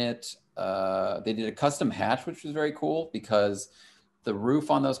in it. They did a custom hatch, which was very cool, because the roof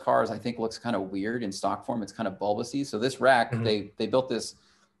on those cars, I think, looks kind of weird in stock form. It's kind of bulbousy. So this rack, they built this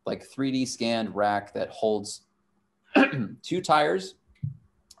like 3D scanned rack that holds 2 tires,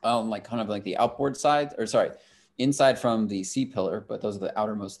 like kind of like the outboard side, inside from the C-pillar, but those are the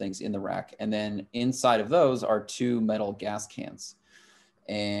outermost things in the rack. And then inside of those are 2 metal gas cans.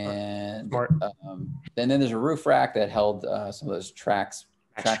 And then there's a roof rack that held some of those track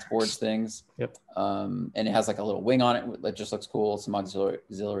boards things. Yep. And it has like a little wing on it that just looks cool, some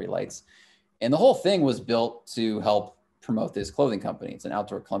auxiliary lights. And the whole thing was built to help promote this clothing company. It's an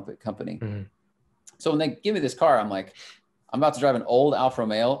outdoor company. Mm-hmm. So when they give me this car, I'm like, I'm about to drive an old Alfa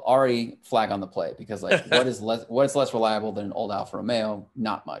Romeo, already flag on the play, because like what is less reliable than an old Alfa Romeo?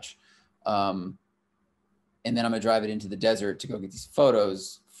 Not much. And then I'm gonna drive it into the desert to go get these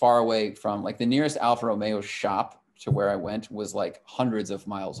photos far away from, like, the nearest Alfa Romeo shop to where I went was like hundreds of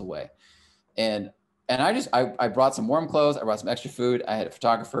miles away. And I brought some warm clothes. I brought some extra food. I had a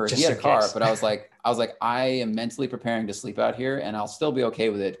photographer. He had a car, but I was like, I am mentally preparing to sleep out here, and I'll still be okay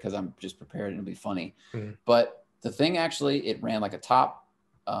with it because I'm just prepared and it'll be funny. Mm. But the thing actually, it ran like a top.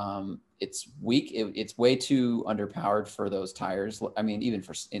 It's weak. It's way too underpowered for those tires. I mean, even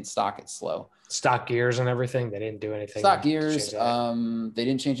in stock, it's slow. Stock gears and everything. They didn't do anything. Stock gears. They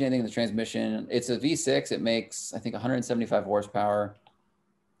didn't change anything in the transmission. It's a V6. It makes, I think, 175 horsepower,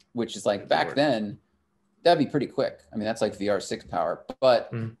 which is like, back then, that'd be pretty quick. I mean, that's like VR6 power.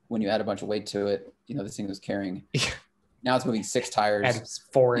 But when you add a bunch of weight to it, this thing was carrying. Now it's moving 6 tires. Add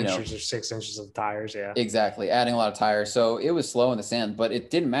 4 inches or 6 inches of tires. Yeah, exactly. Adding a lot of tires. So it was slow in the sand, but it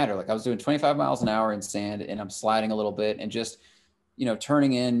didn't matter. Like, I was doing 25 miles an hour in sand, and I'm sliding a little bit and just,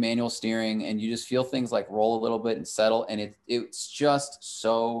 turning in, manual steering, and you just feel things like roll a little bit and settle. And it's just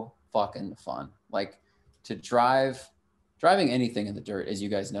so fucking fun. Like, to driving anything in the dirt, as you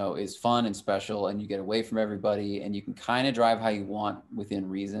guys know, is fun and special, and you get away from everybody, and you can kind of drive how you want within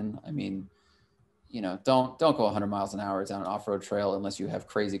reason. I mean, don't go 100 miles an hour down an off-road trail unless you have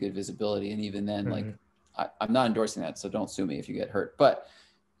crazy good visibility. And even then, like, I'm not endorsing that, so don't sue me if you get hurt. But,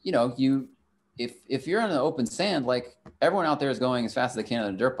 if you're on the open sand, like, everyone out there is going as fast as they can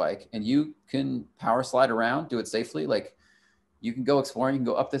on a dirt bike, and you can power slide around, do it safely. Like, you can go exploring, you can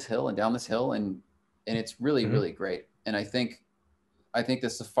go up this hill and down this hill, and it's really, really great. And I think the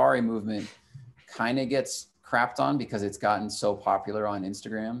safari movement kind of gets crapped on because it's gotten so popular on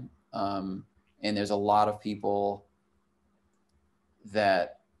Instagram. And there's a lot of people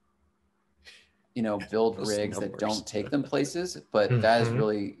that, build rigs that don't take them places, but that is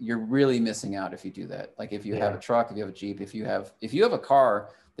really, you're really missing out if you do that. Like, if you have a truck, if you have a Jeep, if you have a car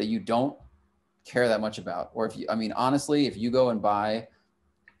that you don't care that much about, or honestly, if you go and buy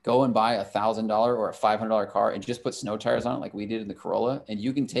 $1,000 or a $500 car and just put snow tires on it, like we did in the Corolla, and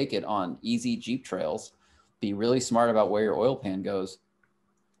you can take it on easy Jeep trails, be really smart about where your oil pan goes,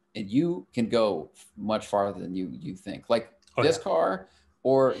 and you can go much farther than you think. Like, this car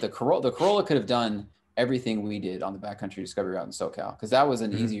or the Corolla could have done everything we did on the backcountry discovery route in SoCal, because that was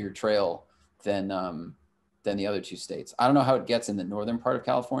an easier trail than the other 2 states. I don't know how it gets in the northern part of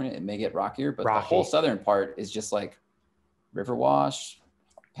California. It may get rockier, but the whole southern part is just like river wash,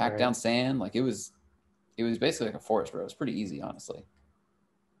 packed down sand. Like, it was basically like a forest road. It's pretty easy, honestly.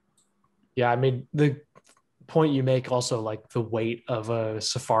 Yeah, I mean, the point you make also, like, the weight of a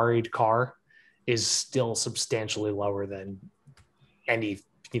safaried car is still substantially lower than any,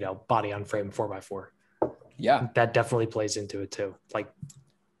 body on frame 4x4. Yeah. That definitely plays into it too. Like,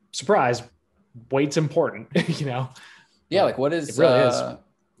 surprise, weight's important, Yeah. Like what is, it really is.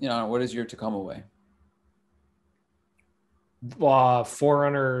 What is your Tacoma weigh?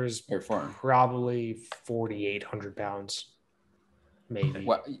 Forerunners Or Forerunner? probably 4,800 pounds, maybe.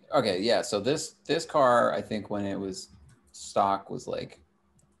 Well, okay. Yeah. So this car, I think when it was stock was like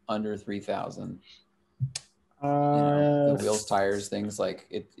under 3,000. The wheels, tires, things like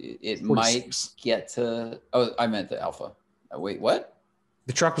it might get to. Oh, I meant the Alfa. Wait, what?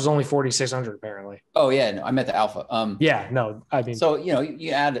 The truck was only 4,600 apparently. Oh yeah, no, I meant the Alfa. Yeah, no, I mean. So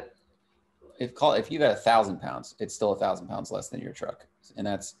you add, if you got 1,000 pounds, it's still 1,000 pounds less than your truck, and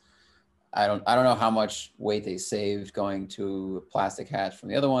that's. I don't know how much weight they saved going to a plastic hatch from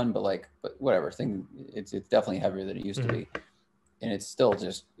the other one, but whatever thing, it's definitely heavier than it used to be. And it's still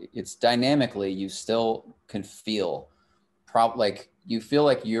it's dynamically, you still can feel you feel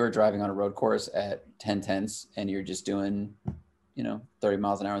like you're driving on a road course at 10/10 and you're just doing, 30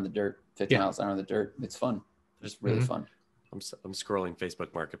 miles an hour in the dirt, 50 miles an hour in the dirt. It's fun. It's really fun. I'm scrolling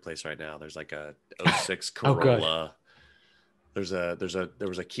Facebook Marketplace right now. There's like a 06 Corolla. There was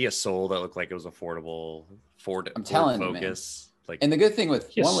a Kia Soul that looked like it was affordable. Ford Focus. And the good thing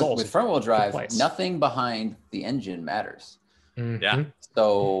with front wheel drive, nothing behind the engine matters. Yeah.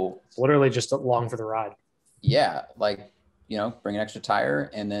 So it's literally just along for the ride. Yeah. Bring an extra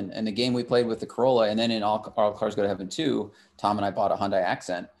tire. And then in the game we played with the Corolla, and then in All Cars Go to Heaven 2, Tom and I bought a Hyundai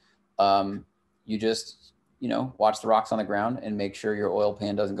Accent. You just, watch the rocks on the ground and make sure your oil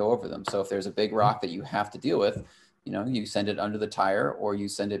pan doesn't go over them. So if there's a big rock that you have to deal with, you send it under the tire, or you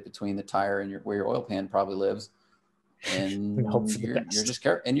send it between the tire and where your oil pan probably lives. And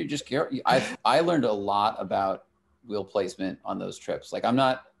you're just careful. I learned a lot about wheel placement on those trips. Like I'm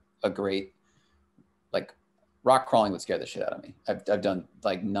not a great, rock crawling would scare the shit out of me. I've done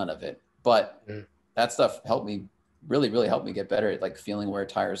none of it, but that stuff helped me really helped me get better at feeling where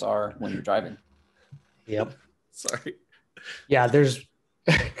tires are when you're driving. Yep. Sorry. Yeah. There's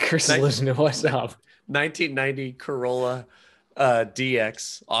Chris is listening to us up. 1990 Corolla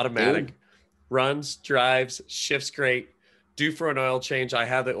DX automatic. Dude. Runs, drives, shifts great. Due for an oil change. I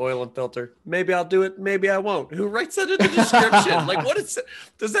have the oil and filter. Maybe I'll do it. Maybe I won't. Who writes that in the description? What is it?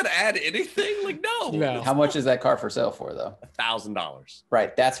 Does that add anything? No. How much is that car for sale for though? $1,000.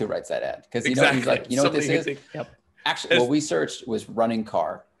 Right. That's who writes that ad. Because he's like, what this is? Yep. Actually, what we searched was running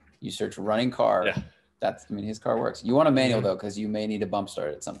car. You search running car. Yeah. His car works. You want a manual though, because you may need a bump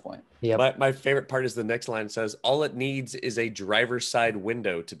start at some point. Yeah. My favorite part is the next line says, all it needs is a driver's side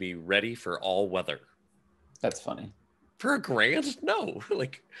window to be ready for all weather. That's funny. For $1,000? No.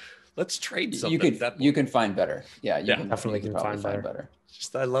 Let's trade something. You can find better. Yeah. You can definitely find better.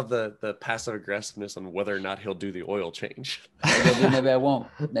 Just, I love the passive aggressiveness on whether or not he'll do the oil change. Maybe I won't.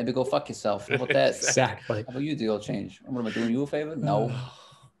 Maybe go fuck yourself. How about that? Exactly. How about you do the oil change? What am I doing you a favor? No.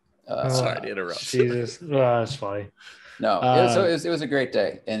 Sorry to interrupt. Jesus. That's funny. No, it was a great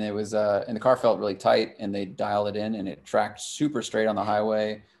day, and it was and the car felt really tight, and they dialed it in, and it tracked super straight on the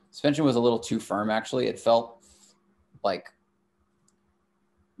highway. Suspension was a little too firm, actually. It felt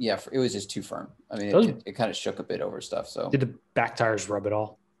it was just too firm. I mean, it kind of shook a bit over stuff. So did the back tires rub at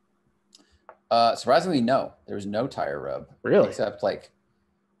all? Surprisingly, no. There was no tire rub. Really? Except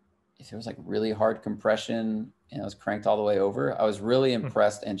if there was really hard compression and it was cranked all the way over, I was really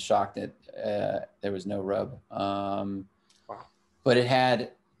impressed and shocked that there was no rub. Wow. But it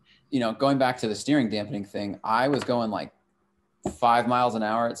had, going back to the steering dampening thing, I was going 5 miles an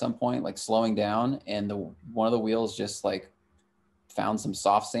hour at some point, slowing down, and one of the wheels just found some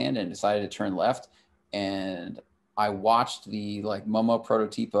soft sand and decided to turn left, and I watched the Momo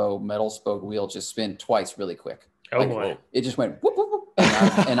Prototipo metal spoke wheel just spin twice really quick. Oh boy! It just went whoop, whoop, whoop.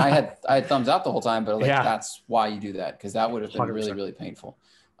 And I had thumbs out the whole time, but that's why you do that, because that would have been 100%. Really, really painful.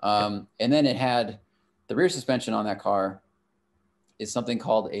 And then it had the rear suspension on that car is something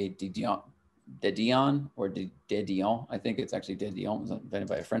called a Dedion or Dedion. I think it's actually Dedion. It was invented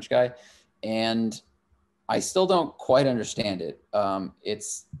by a French guy, and I still don't quite understand it.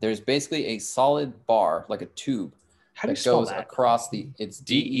 There's basically a solid bar, like a tube, that goes across it's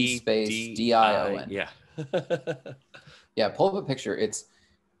DE space DION. Yeah. Yeah. Pull up a picture.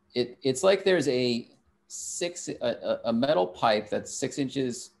 It's like there's a metal pipe that's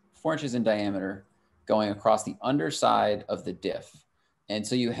 4 inches in diameter going across the underside of the diff. And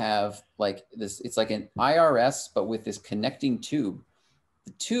so you have this, it's like an IRS, but with this connecting tube.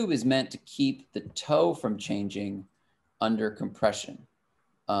 The tube is meant to keep the toe from changing under compression.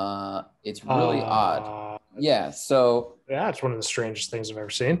 It's really odd. Yeah. So yeah, it's one of the strangest things I've ever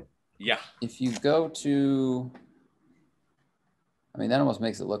seen. Yeah. If you go to I mean, that almost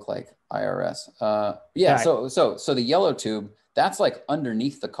makes it look like IRS. Yeah. So the yellow tube, that's like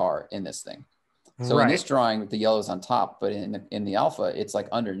underneath the car in this thing. So in this drawing, the yellow is on top, but in the Alpha, it's like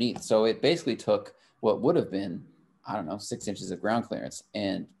underneath. So it basically took what would have been, I don't know, 6 inches of ground clearance,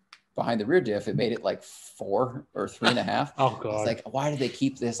 and behind the rear diff, it made it like 4 or 3.5. Oh God! It's like, why did they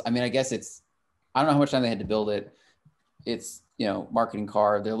keep this? I mean, I guess I don't know how much time they had to build it. It's, marketing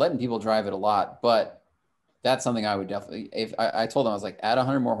car. They're letting people drive it a lot, but that's something I would definitely, if I told them, I was like, add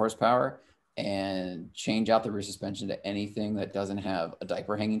 100 more horsepower and change out the rear suspension to anything that doesn't have a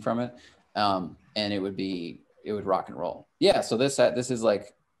diaper hanging from it. And it would rock and roll. Yeah. So this is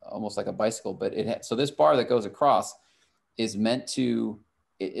like almost like a bicycle, but so this bar that goes across is meant to,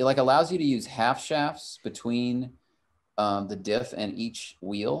 it like allows you to use half shafts between the diff and each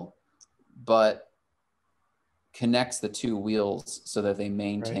wheel, but connects the two wheels so that they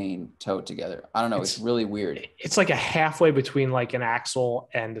maintain tow together. I don't know. It's really weird. It's like a halfway between like an axle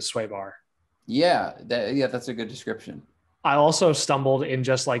and a sway bar. Yeah. That's a good description. I also stumbled in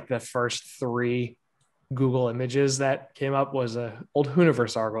just like the first 3 Google images that came up was a old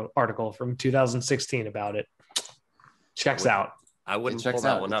Hooniverse article from 2016 about it. Checks out. I wouldn't pull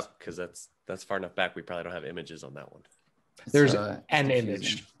that one up because that's far enough back. We probably don't have images on that one. There's an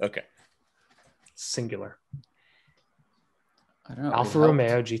image. Okay. Singular. I don't know. Alfa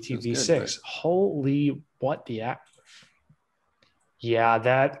Romeo GT V6. Holy, what the app? Yeah,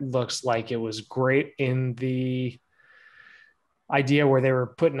 that looks like it was great in the idea where they were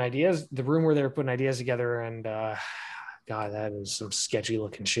putting the room where they were putting ideas together. And God, that is some sketchy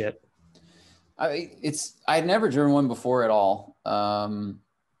looking shit. I'd never driven one before at all.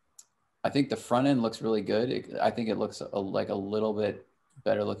 I think the front end looks really good. I think it looks like a little bit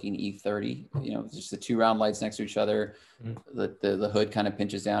better looking E30, just the 2 round lights next to each other. The hood kind of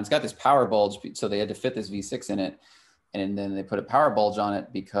pinches down. It's got this power bulge. So they had to fit this V6 in it. And then they put a power bulge on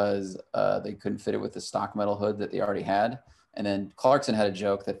it because they couldn't fit it with the stock metal hood that they already had. And then Clarkson had a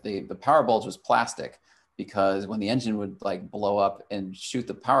joke that the power bulge was plastic because when the engine would like blow up and shoot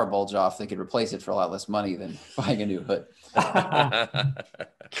the power bulge off, they could replace it for a lot less money than buying a new hood. That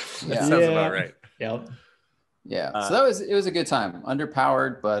sounds about right. Yep. Yeah. So it was a good time.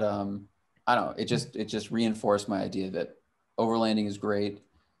 Underpowered, but I don't know. It just reinforced my idea that overlanding is great.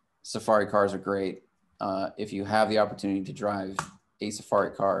 Safari cars are great. If you have the opportunity to drive a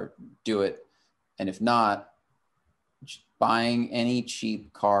safari car, do it. And if not, buying any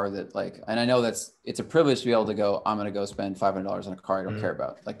cheap car that and I know it's a privilege to be able to go, I'm going to go spend $500 on a car I don't care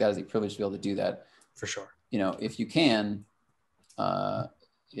about. Like that is a privilege to be able to do that. For sure. If you can,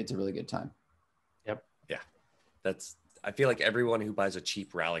 it's a really good time. Yep. Yeah. I feel like everyone who buys a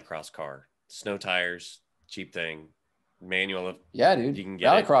cheap rallycross car, snow tires, cheap thing, manual. Yeah, dude. You can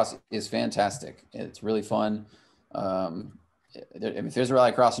get rallycross is fantastic. It's really fun. If there's a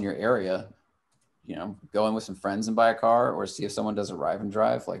rallycross in your area, go in with some friends and buy a car, or see if someone does a ride and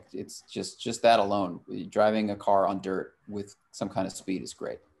drive. Like it's just that alone. Driving a car on dirt with some kind of speed is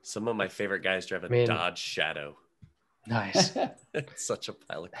great. Some of my favorite guys drive a Dodge Shadow. Nice. It's such a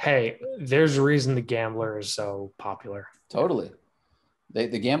pilot. Hey, there's a reason the Gambler is so popular. Totally. The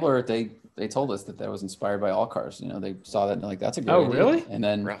Gambler, they told us that was inspired by all cars. They saw that and they're like, that's a great idea. Really? And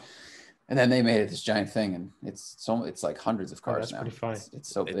then they made it this giant thing, and it's like hundreds of cars now. That's pretty fun. It's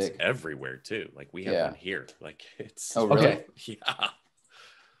so big. It's everywhere too. Like we have one here. Like it's. Oh, really? Okay. Yeah.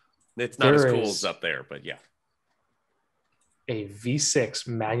 It's not as cool as up there, but yeah. A V6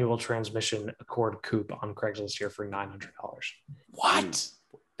 manual transmission Accord Coupe on Craigslist here for $900. What?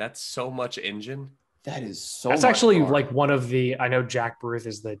 That's so much engine. That is so. That's actually like one of the. I know Jack Bruce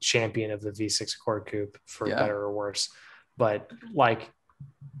is the champion of the V6 Accord Coupe for better or worse, but like.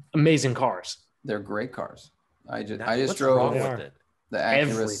 Amazing cars. They're great cars. I just drove the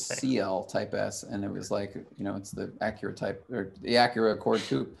Acura CL Type S, and it was like, it's the Acura Type or the Acura Accord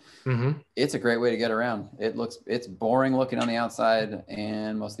Coupe. Mm-hmm. It's a great way to get around. It's boring looking on the outside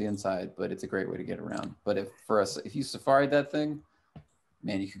and most of the inside, but it's a great way to get around. But if you safari'd that thing,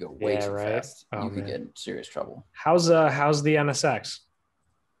 man, you could go way too fast. You could get in serious trouble. How's the NSX?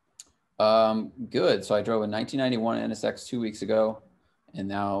 Good. So I drove a 1991 NSX 2 weeks ago. And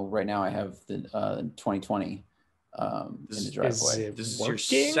right now I have the 2020 in the driveway. This is your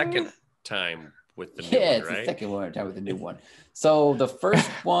second time with the new one, right? It's the second time with the new one. So the first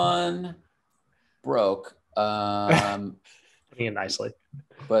one broke. Putting it nicely.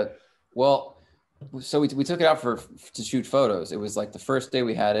 But so we took it out to shoot photos. It was like the first day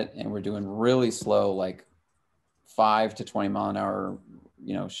we had it, and we're doing really slow, like 5 to 20 mile an hour,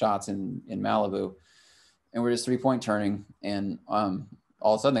 shots in Malibu, and we're just 3-point turning, and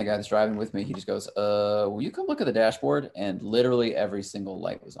all of a sudden the guy that's driving with me, he just goes, will you come look at the dashboard? And literally every single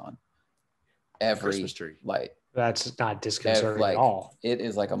light was on. Every Christmas tree light. That's not disconcerting at all. It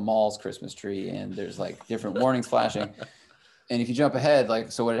is like a mall's Christmas tree, and there's like different warnings flashing. And if you jump ahead,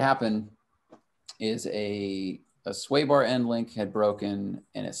 like, so what had happened is a sway bar end link had broken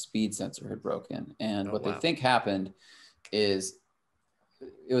and a speed sensor had broken. And what they think happened is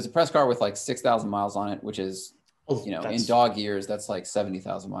it was a press car with like 6,000 miles on it, which is, you know, in dog years, that's like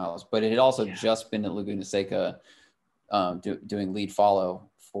 70,000 miles. But it had also just been at Laguna Seca doing lead follow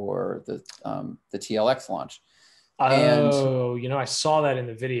for the TLX launch. Oh, you know, I saw that in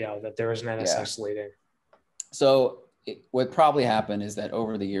the video that there was an NSX leading. So what probably happened is that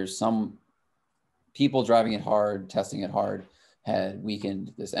over the years, some people driving it hard, testing it hard, had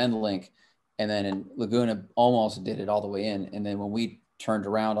weakened this end link. And then in Laguna almost did it all the way in. And then when we turned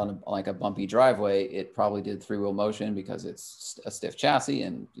around on a bumpy driveway, it probably did three-wheel motion because it's a stiff chassis,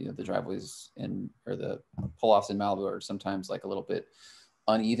 and you know the driveways or the pull-offs in Malibu are sometimes like a little bit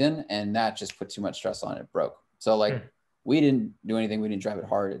uneven, and that just put too much stress on it. It broke. So like we didn't do anything, we didn't drive it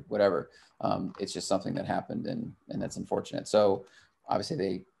hard, whatever. It's just something that happened, and that's unfortunate. So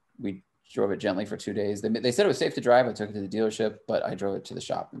obviously we drove it gently for 2 days. They said it was safe to drive. I took it to the dealership, but I drove it to the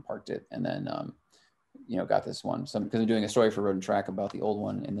shop and parked it, and then you know, got this one. So because I'm doing a story for Road and Track about the old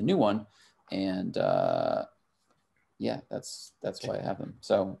one and the new one, and yeah, that's why it happened.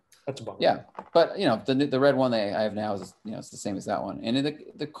 So that's a bummer. Yeah, but you know, the red one I have now is, you know, it's the same as that one, and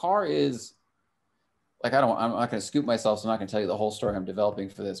the car is like, I'm not going to scoop myself, so I'm not going to tell you the whole story I'm developing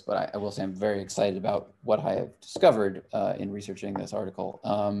for this, but I will say I'm very excited about what I have discovered in researching this article.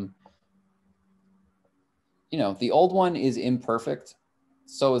 You know, the old one is imperfect,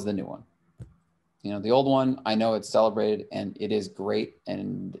 so is the new one. You know, the old one, I know it's celebrated and it is great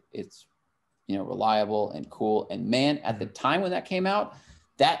and it's, you know, reliable and cool. And man, at the time when that came out,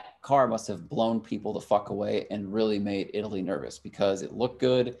 that car must have blown people the fuck away and really made Italy nervous because it looked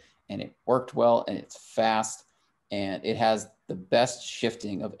good and it worked well and it's fast and it has the best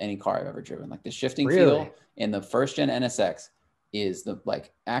shifting of any car I've ever driven. Like the shifting feel in the first gen NSX is the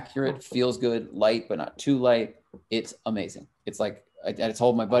like accurate, feels good, light, but not too light. It's amazing. It's like, I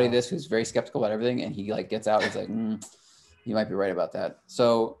told my buddy this, who's very skeptical about everything, and he like gets out. He's like, "You might be right about that."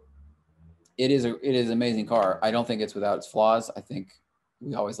 So it is an amazing car. I don't think it's without its flaws. I think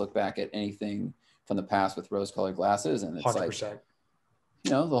we always look back at anything from the past with rose-colored glasses, and it's 100%. Like,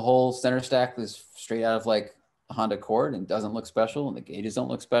 you know, the whole center stack is straight out of like a Honda Accord and doesn't look special, and the gauges don't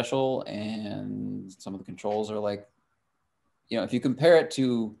look special, and some of the controls are like, you know, if you compare it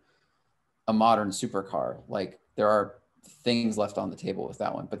to a modern supercar, like there are things left on the table with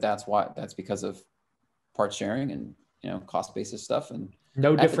that one, but that's because of parts sharing and, you know, cost basis stuff, and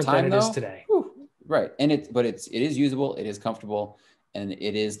no different than it is today. Right. And it is usable, it is comfortable, and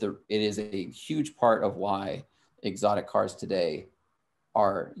it is a huge part of why exotic cars today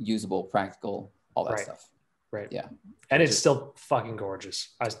are usable, practical, all that stuff. Right. Yeah. And it's still fucking gorgeous.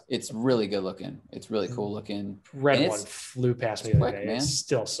 It's really good looking. It's really cool looking. Red one flew past me the other day. Man. It's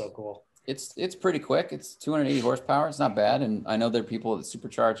still so cool. It's pretty quick. It's 280 horsepower. It's not bad. And I know there are people that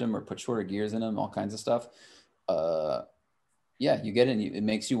supercharge them or put shorter gears in them, all kinds of stuff. Yeah, you get it and it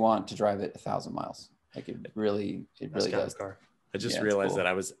makes you want to drive it 1,000 miles. Like it really does. Car. I just realized that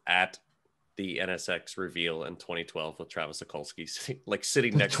I was at the NSX reveal in 2012 with Travis Sokolsky,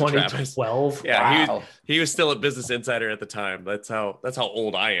 sitting next to Travis. 2012? Yeah, wow. he was still at Business Insider at the time. That's how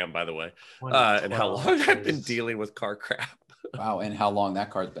old I am, by the way. And how long I've been dealing with car crap. Wow, and how long that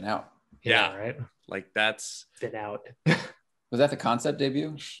car's been out. Yeah, right. Like that's been out. Was that the concept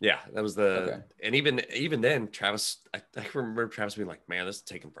debut? Yeah, that was and even then, Travis, I remember Travis being like, "Man, this is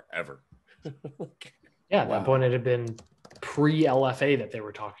taking forever." Yeah, at that point it had been pre-LFA that they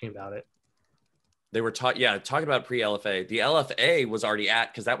were talking about it. They were talking about pre-LFA. The LFA was already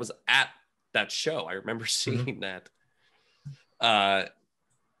because that was at that show. I remember seeing that.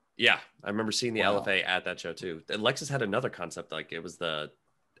 Yeah, I remember seeing the LFA at that show too. And Lexus had another concept, like it was the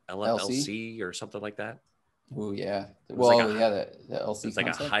LFLC or something like that. Oh yeah. Well, the LC. It's like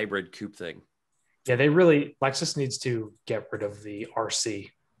a hybrid coupe thing. Yeah, Lexus needs to get rid of the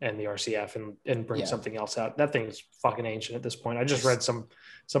RC and the RCF and bring something else out. That thing's fucking ancient at this point. I just read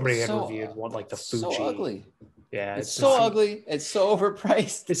somebody had reviewed one like the Fuji. So ugly. Yeah, it's so ugly. It's so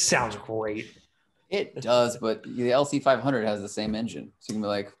overpriced. It sounds great. It does, but the LC500 has the same engine, so you can be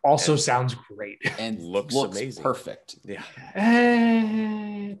like. Also sounds great and looks amazing, perfect. Yeah,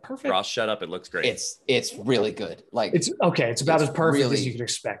 perfect. Ross, shut up! It looks great. It's really good. Like it's okay. It's about as perfect as you can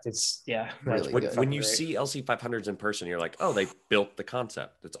expect. It's really good. When you see LC500s in person, you're like, oh, they built the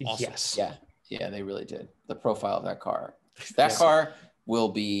concept. It's awesome. Yes. Yeah, they really did. The profile of that car. That car will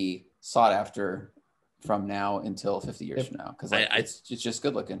be sought after from now until 50 years from now, because it's just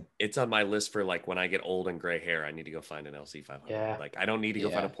good looking. It's on my list for like when I get old and gray hair, I need to go find an LC 500. Yeah. Like I don't need to go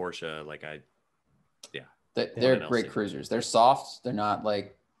find a Porsche. Like they're great cruisers. They're soft. They're not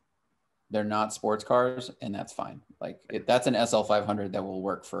sports cars, and that's fine. Like that's an SL 500 that will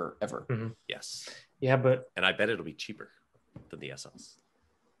work forever. Mm-hmm. Yes. Yeah, and I bet it'll be cheaper than the SLs.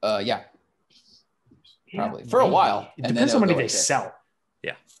 Yeah. Probably for a while. It depends how many they sell.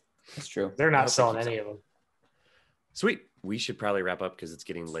 Yeah, that's true. They're not selling any of them. Sweet. We should probably wrap up because it's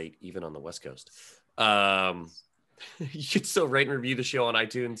getting late, even on the West Coast. You can still rate and review the show on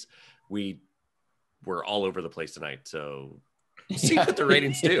iTunes. We're all over the place tonight, so see what the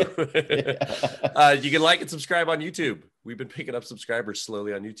ratings do. You can like and subscribe on YouTube. We've been picking up subscribers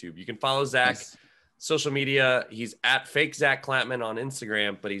slowly on YouTube. You can follow Zack. Nice. Social media. He's at fake Zack Klapman on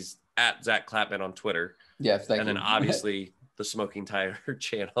Instagram, but he's at Zack Klapman on Twitter. Yeah, thank you. And then obviously the Smoking Tire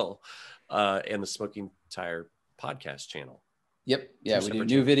channel and the Smoking Tire podcast channel. Yep. Yeah, we do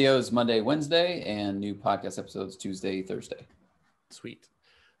new videos Monday, Wednesday, and new podcast episodes Tuesday, Thursday. Sweet.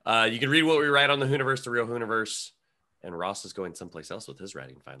 You can read what we write on the Hooniverse, the real Hooniverse. And Ross is going someplace else with his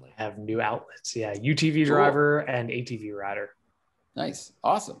writing finally. Have new outlets. Yeah, UTV driver and ATV rider. Nice.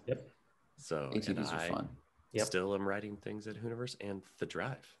 Awesome. Yep. So ATVs are fun. Still am writing things at Hooniverse and The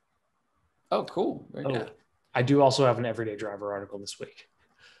Drive. Oh, cool. Very good. I do also have an everyday driver article this week.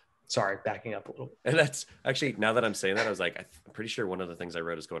 Sorry, backing up a little. And that's actually, now that I'm saying that, I was like, I'm pretty sure one of the things I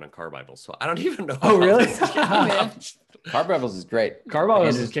wrote is going on Car Bibles. So I don't even know. Oh, really? Car Bibles is great. Car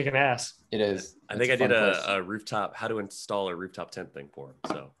Bibles is kicking ass. It is. I think I did a rooftop, how to install a rooftop tent thing for him.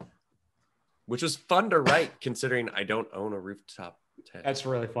 So, which was fun to write considering I don't own a rooftop tent. That's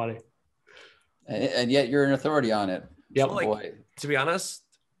really funny. And yet you're an authority on it. Yep. So like, to be honest,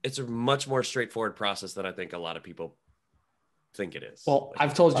 it's a much more straightforward process than I think a lot of people think it is. Well,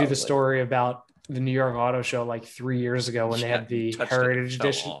 I've told you the story about the New York Auto Show like 3 years ago when they had the Heritage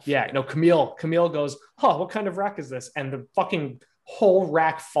Edition. Camille goes, what kind of rack is this? And the fucking whole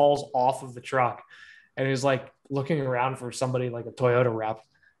rack falls off of the truck. And he's like looking around for somebody like a Toyota rep.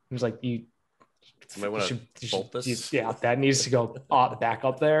 He's like, you should bolt this? Yeah, that needs to go back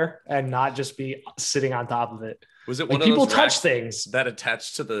up there and not just be sitting on top of it. Was it like one of people those touch things that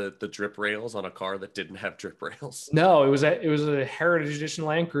attached to the drip rails on a car that didn't have drip rails? No, it was a Heritage Edition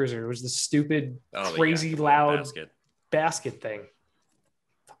Land Cruiser. It was the stupid, crazy loud basket thing.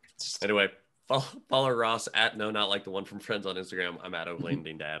 Anyway, follow Ross at No Not Like the One from Friends on Instagram. I'm at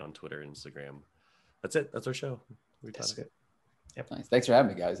Overlanding Dad on Twitter and Instagram. That's it. That's our show. That's good. Yep. Nice. Thanks for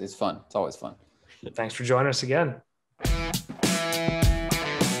having me, guys. It's fun. It's always fun. Thanks for joining us again.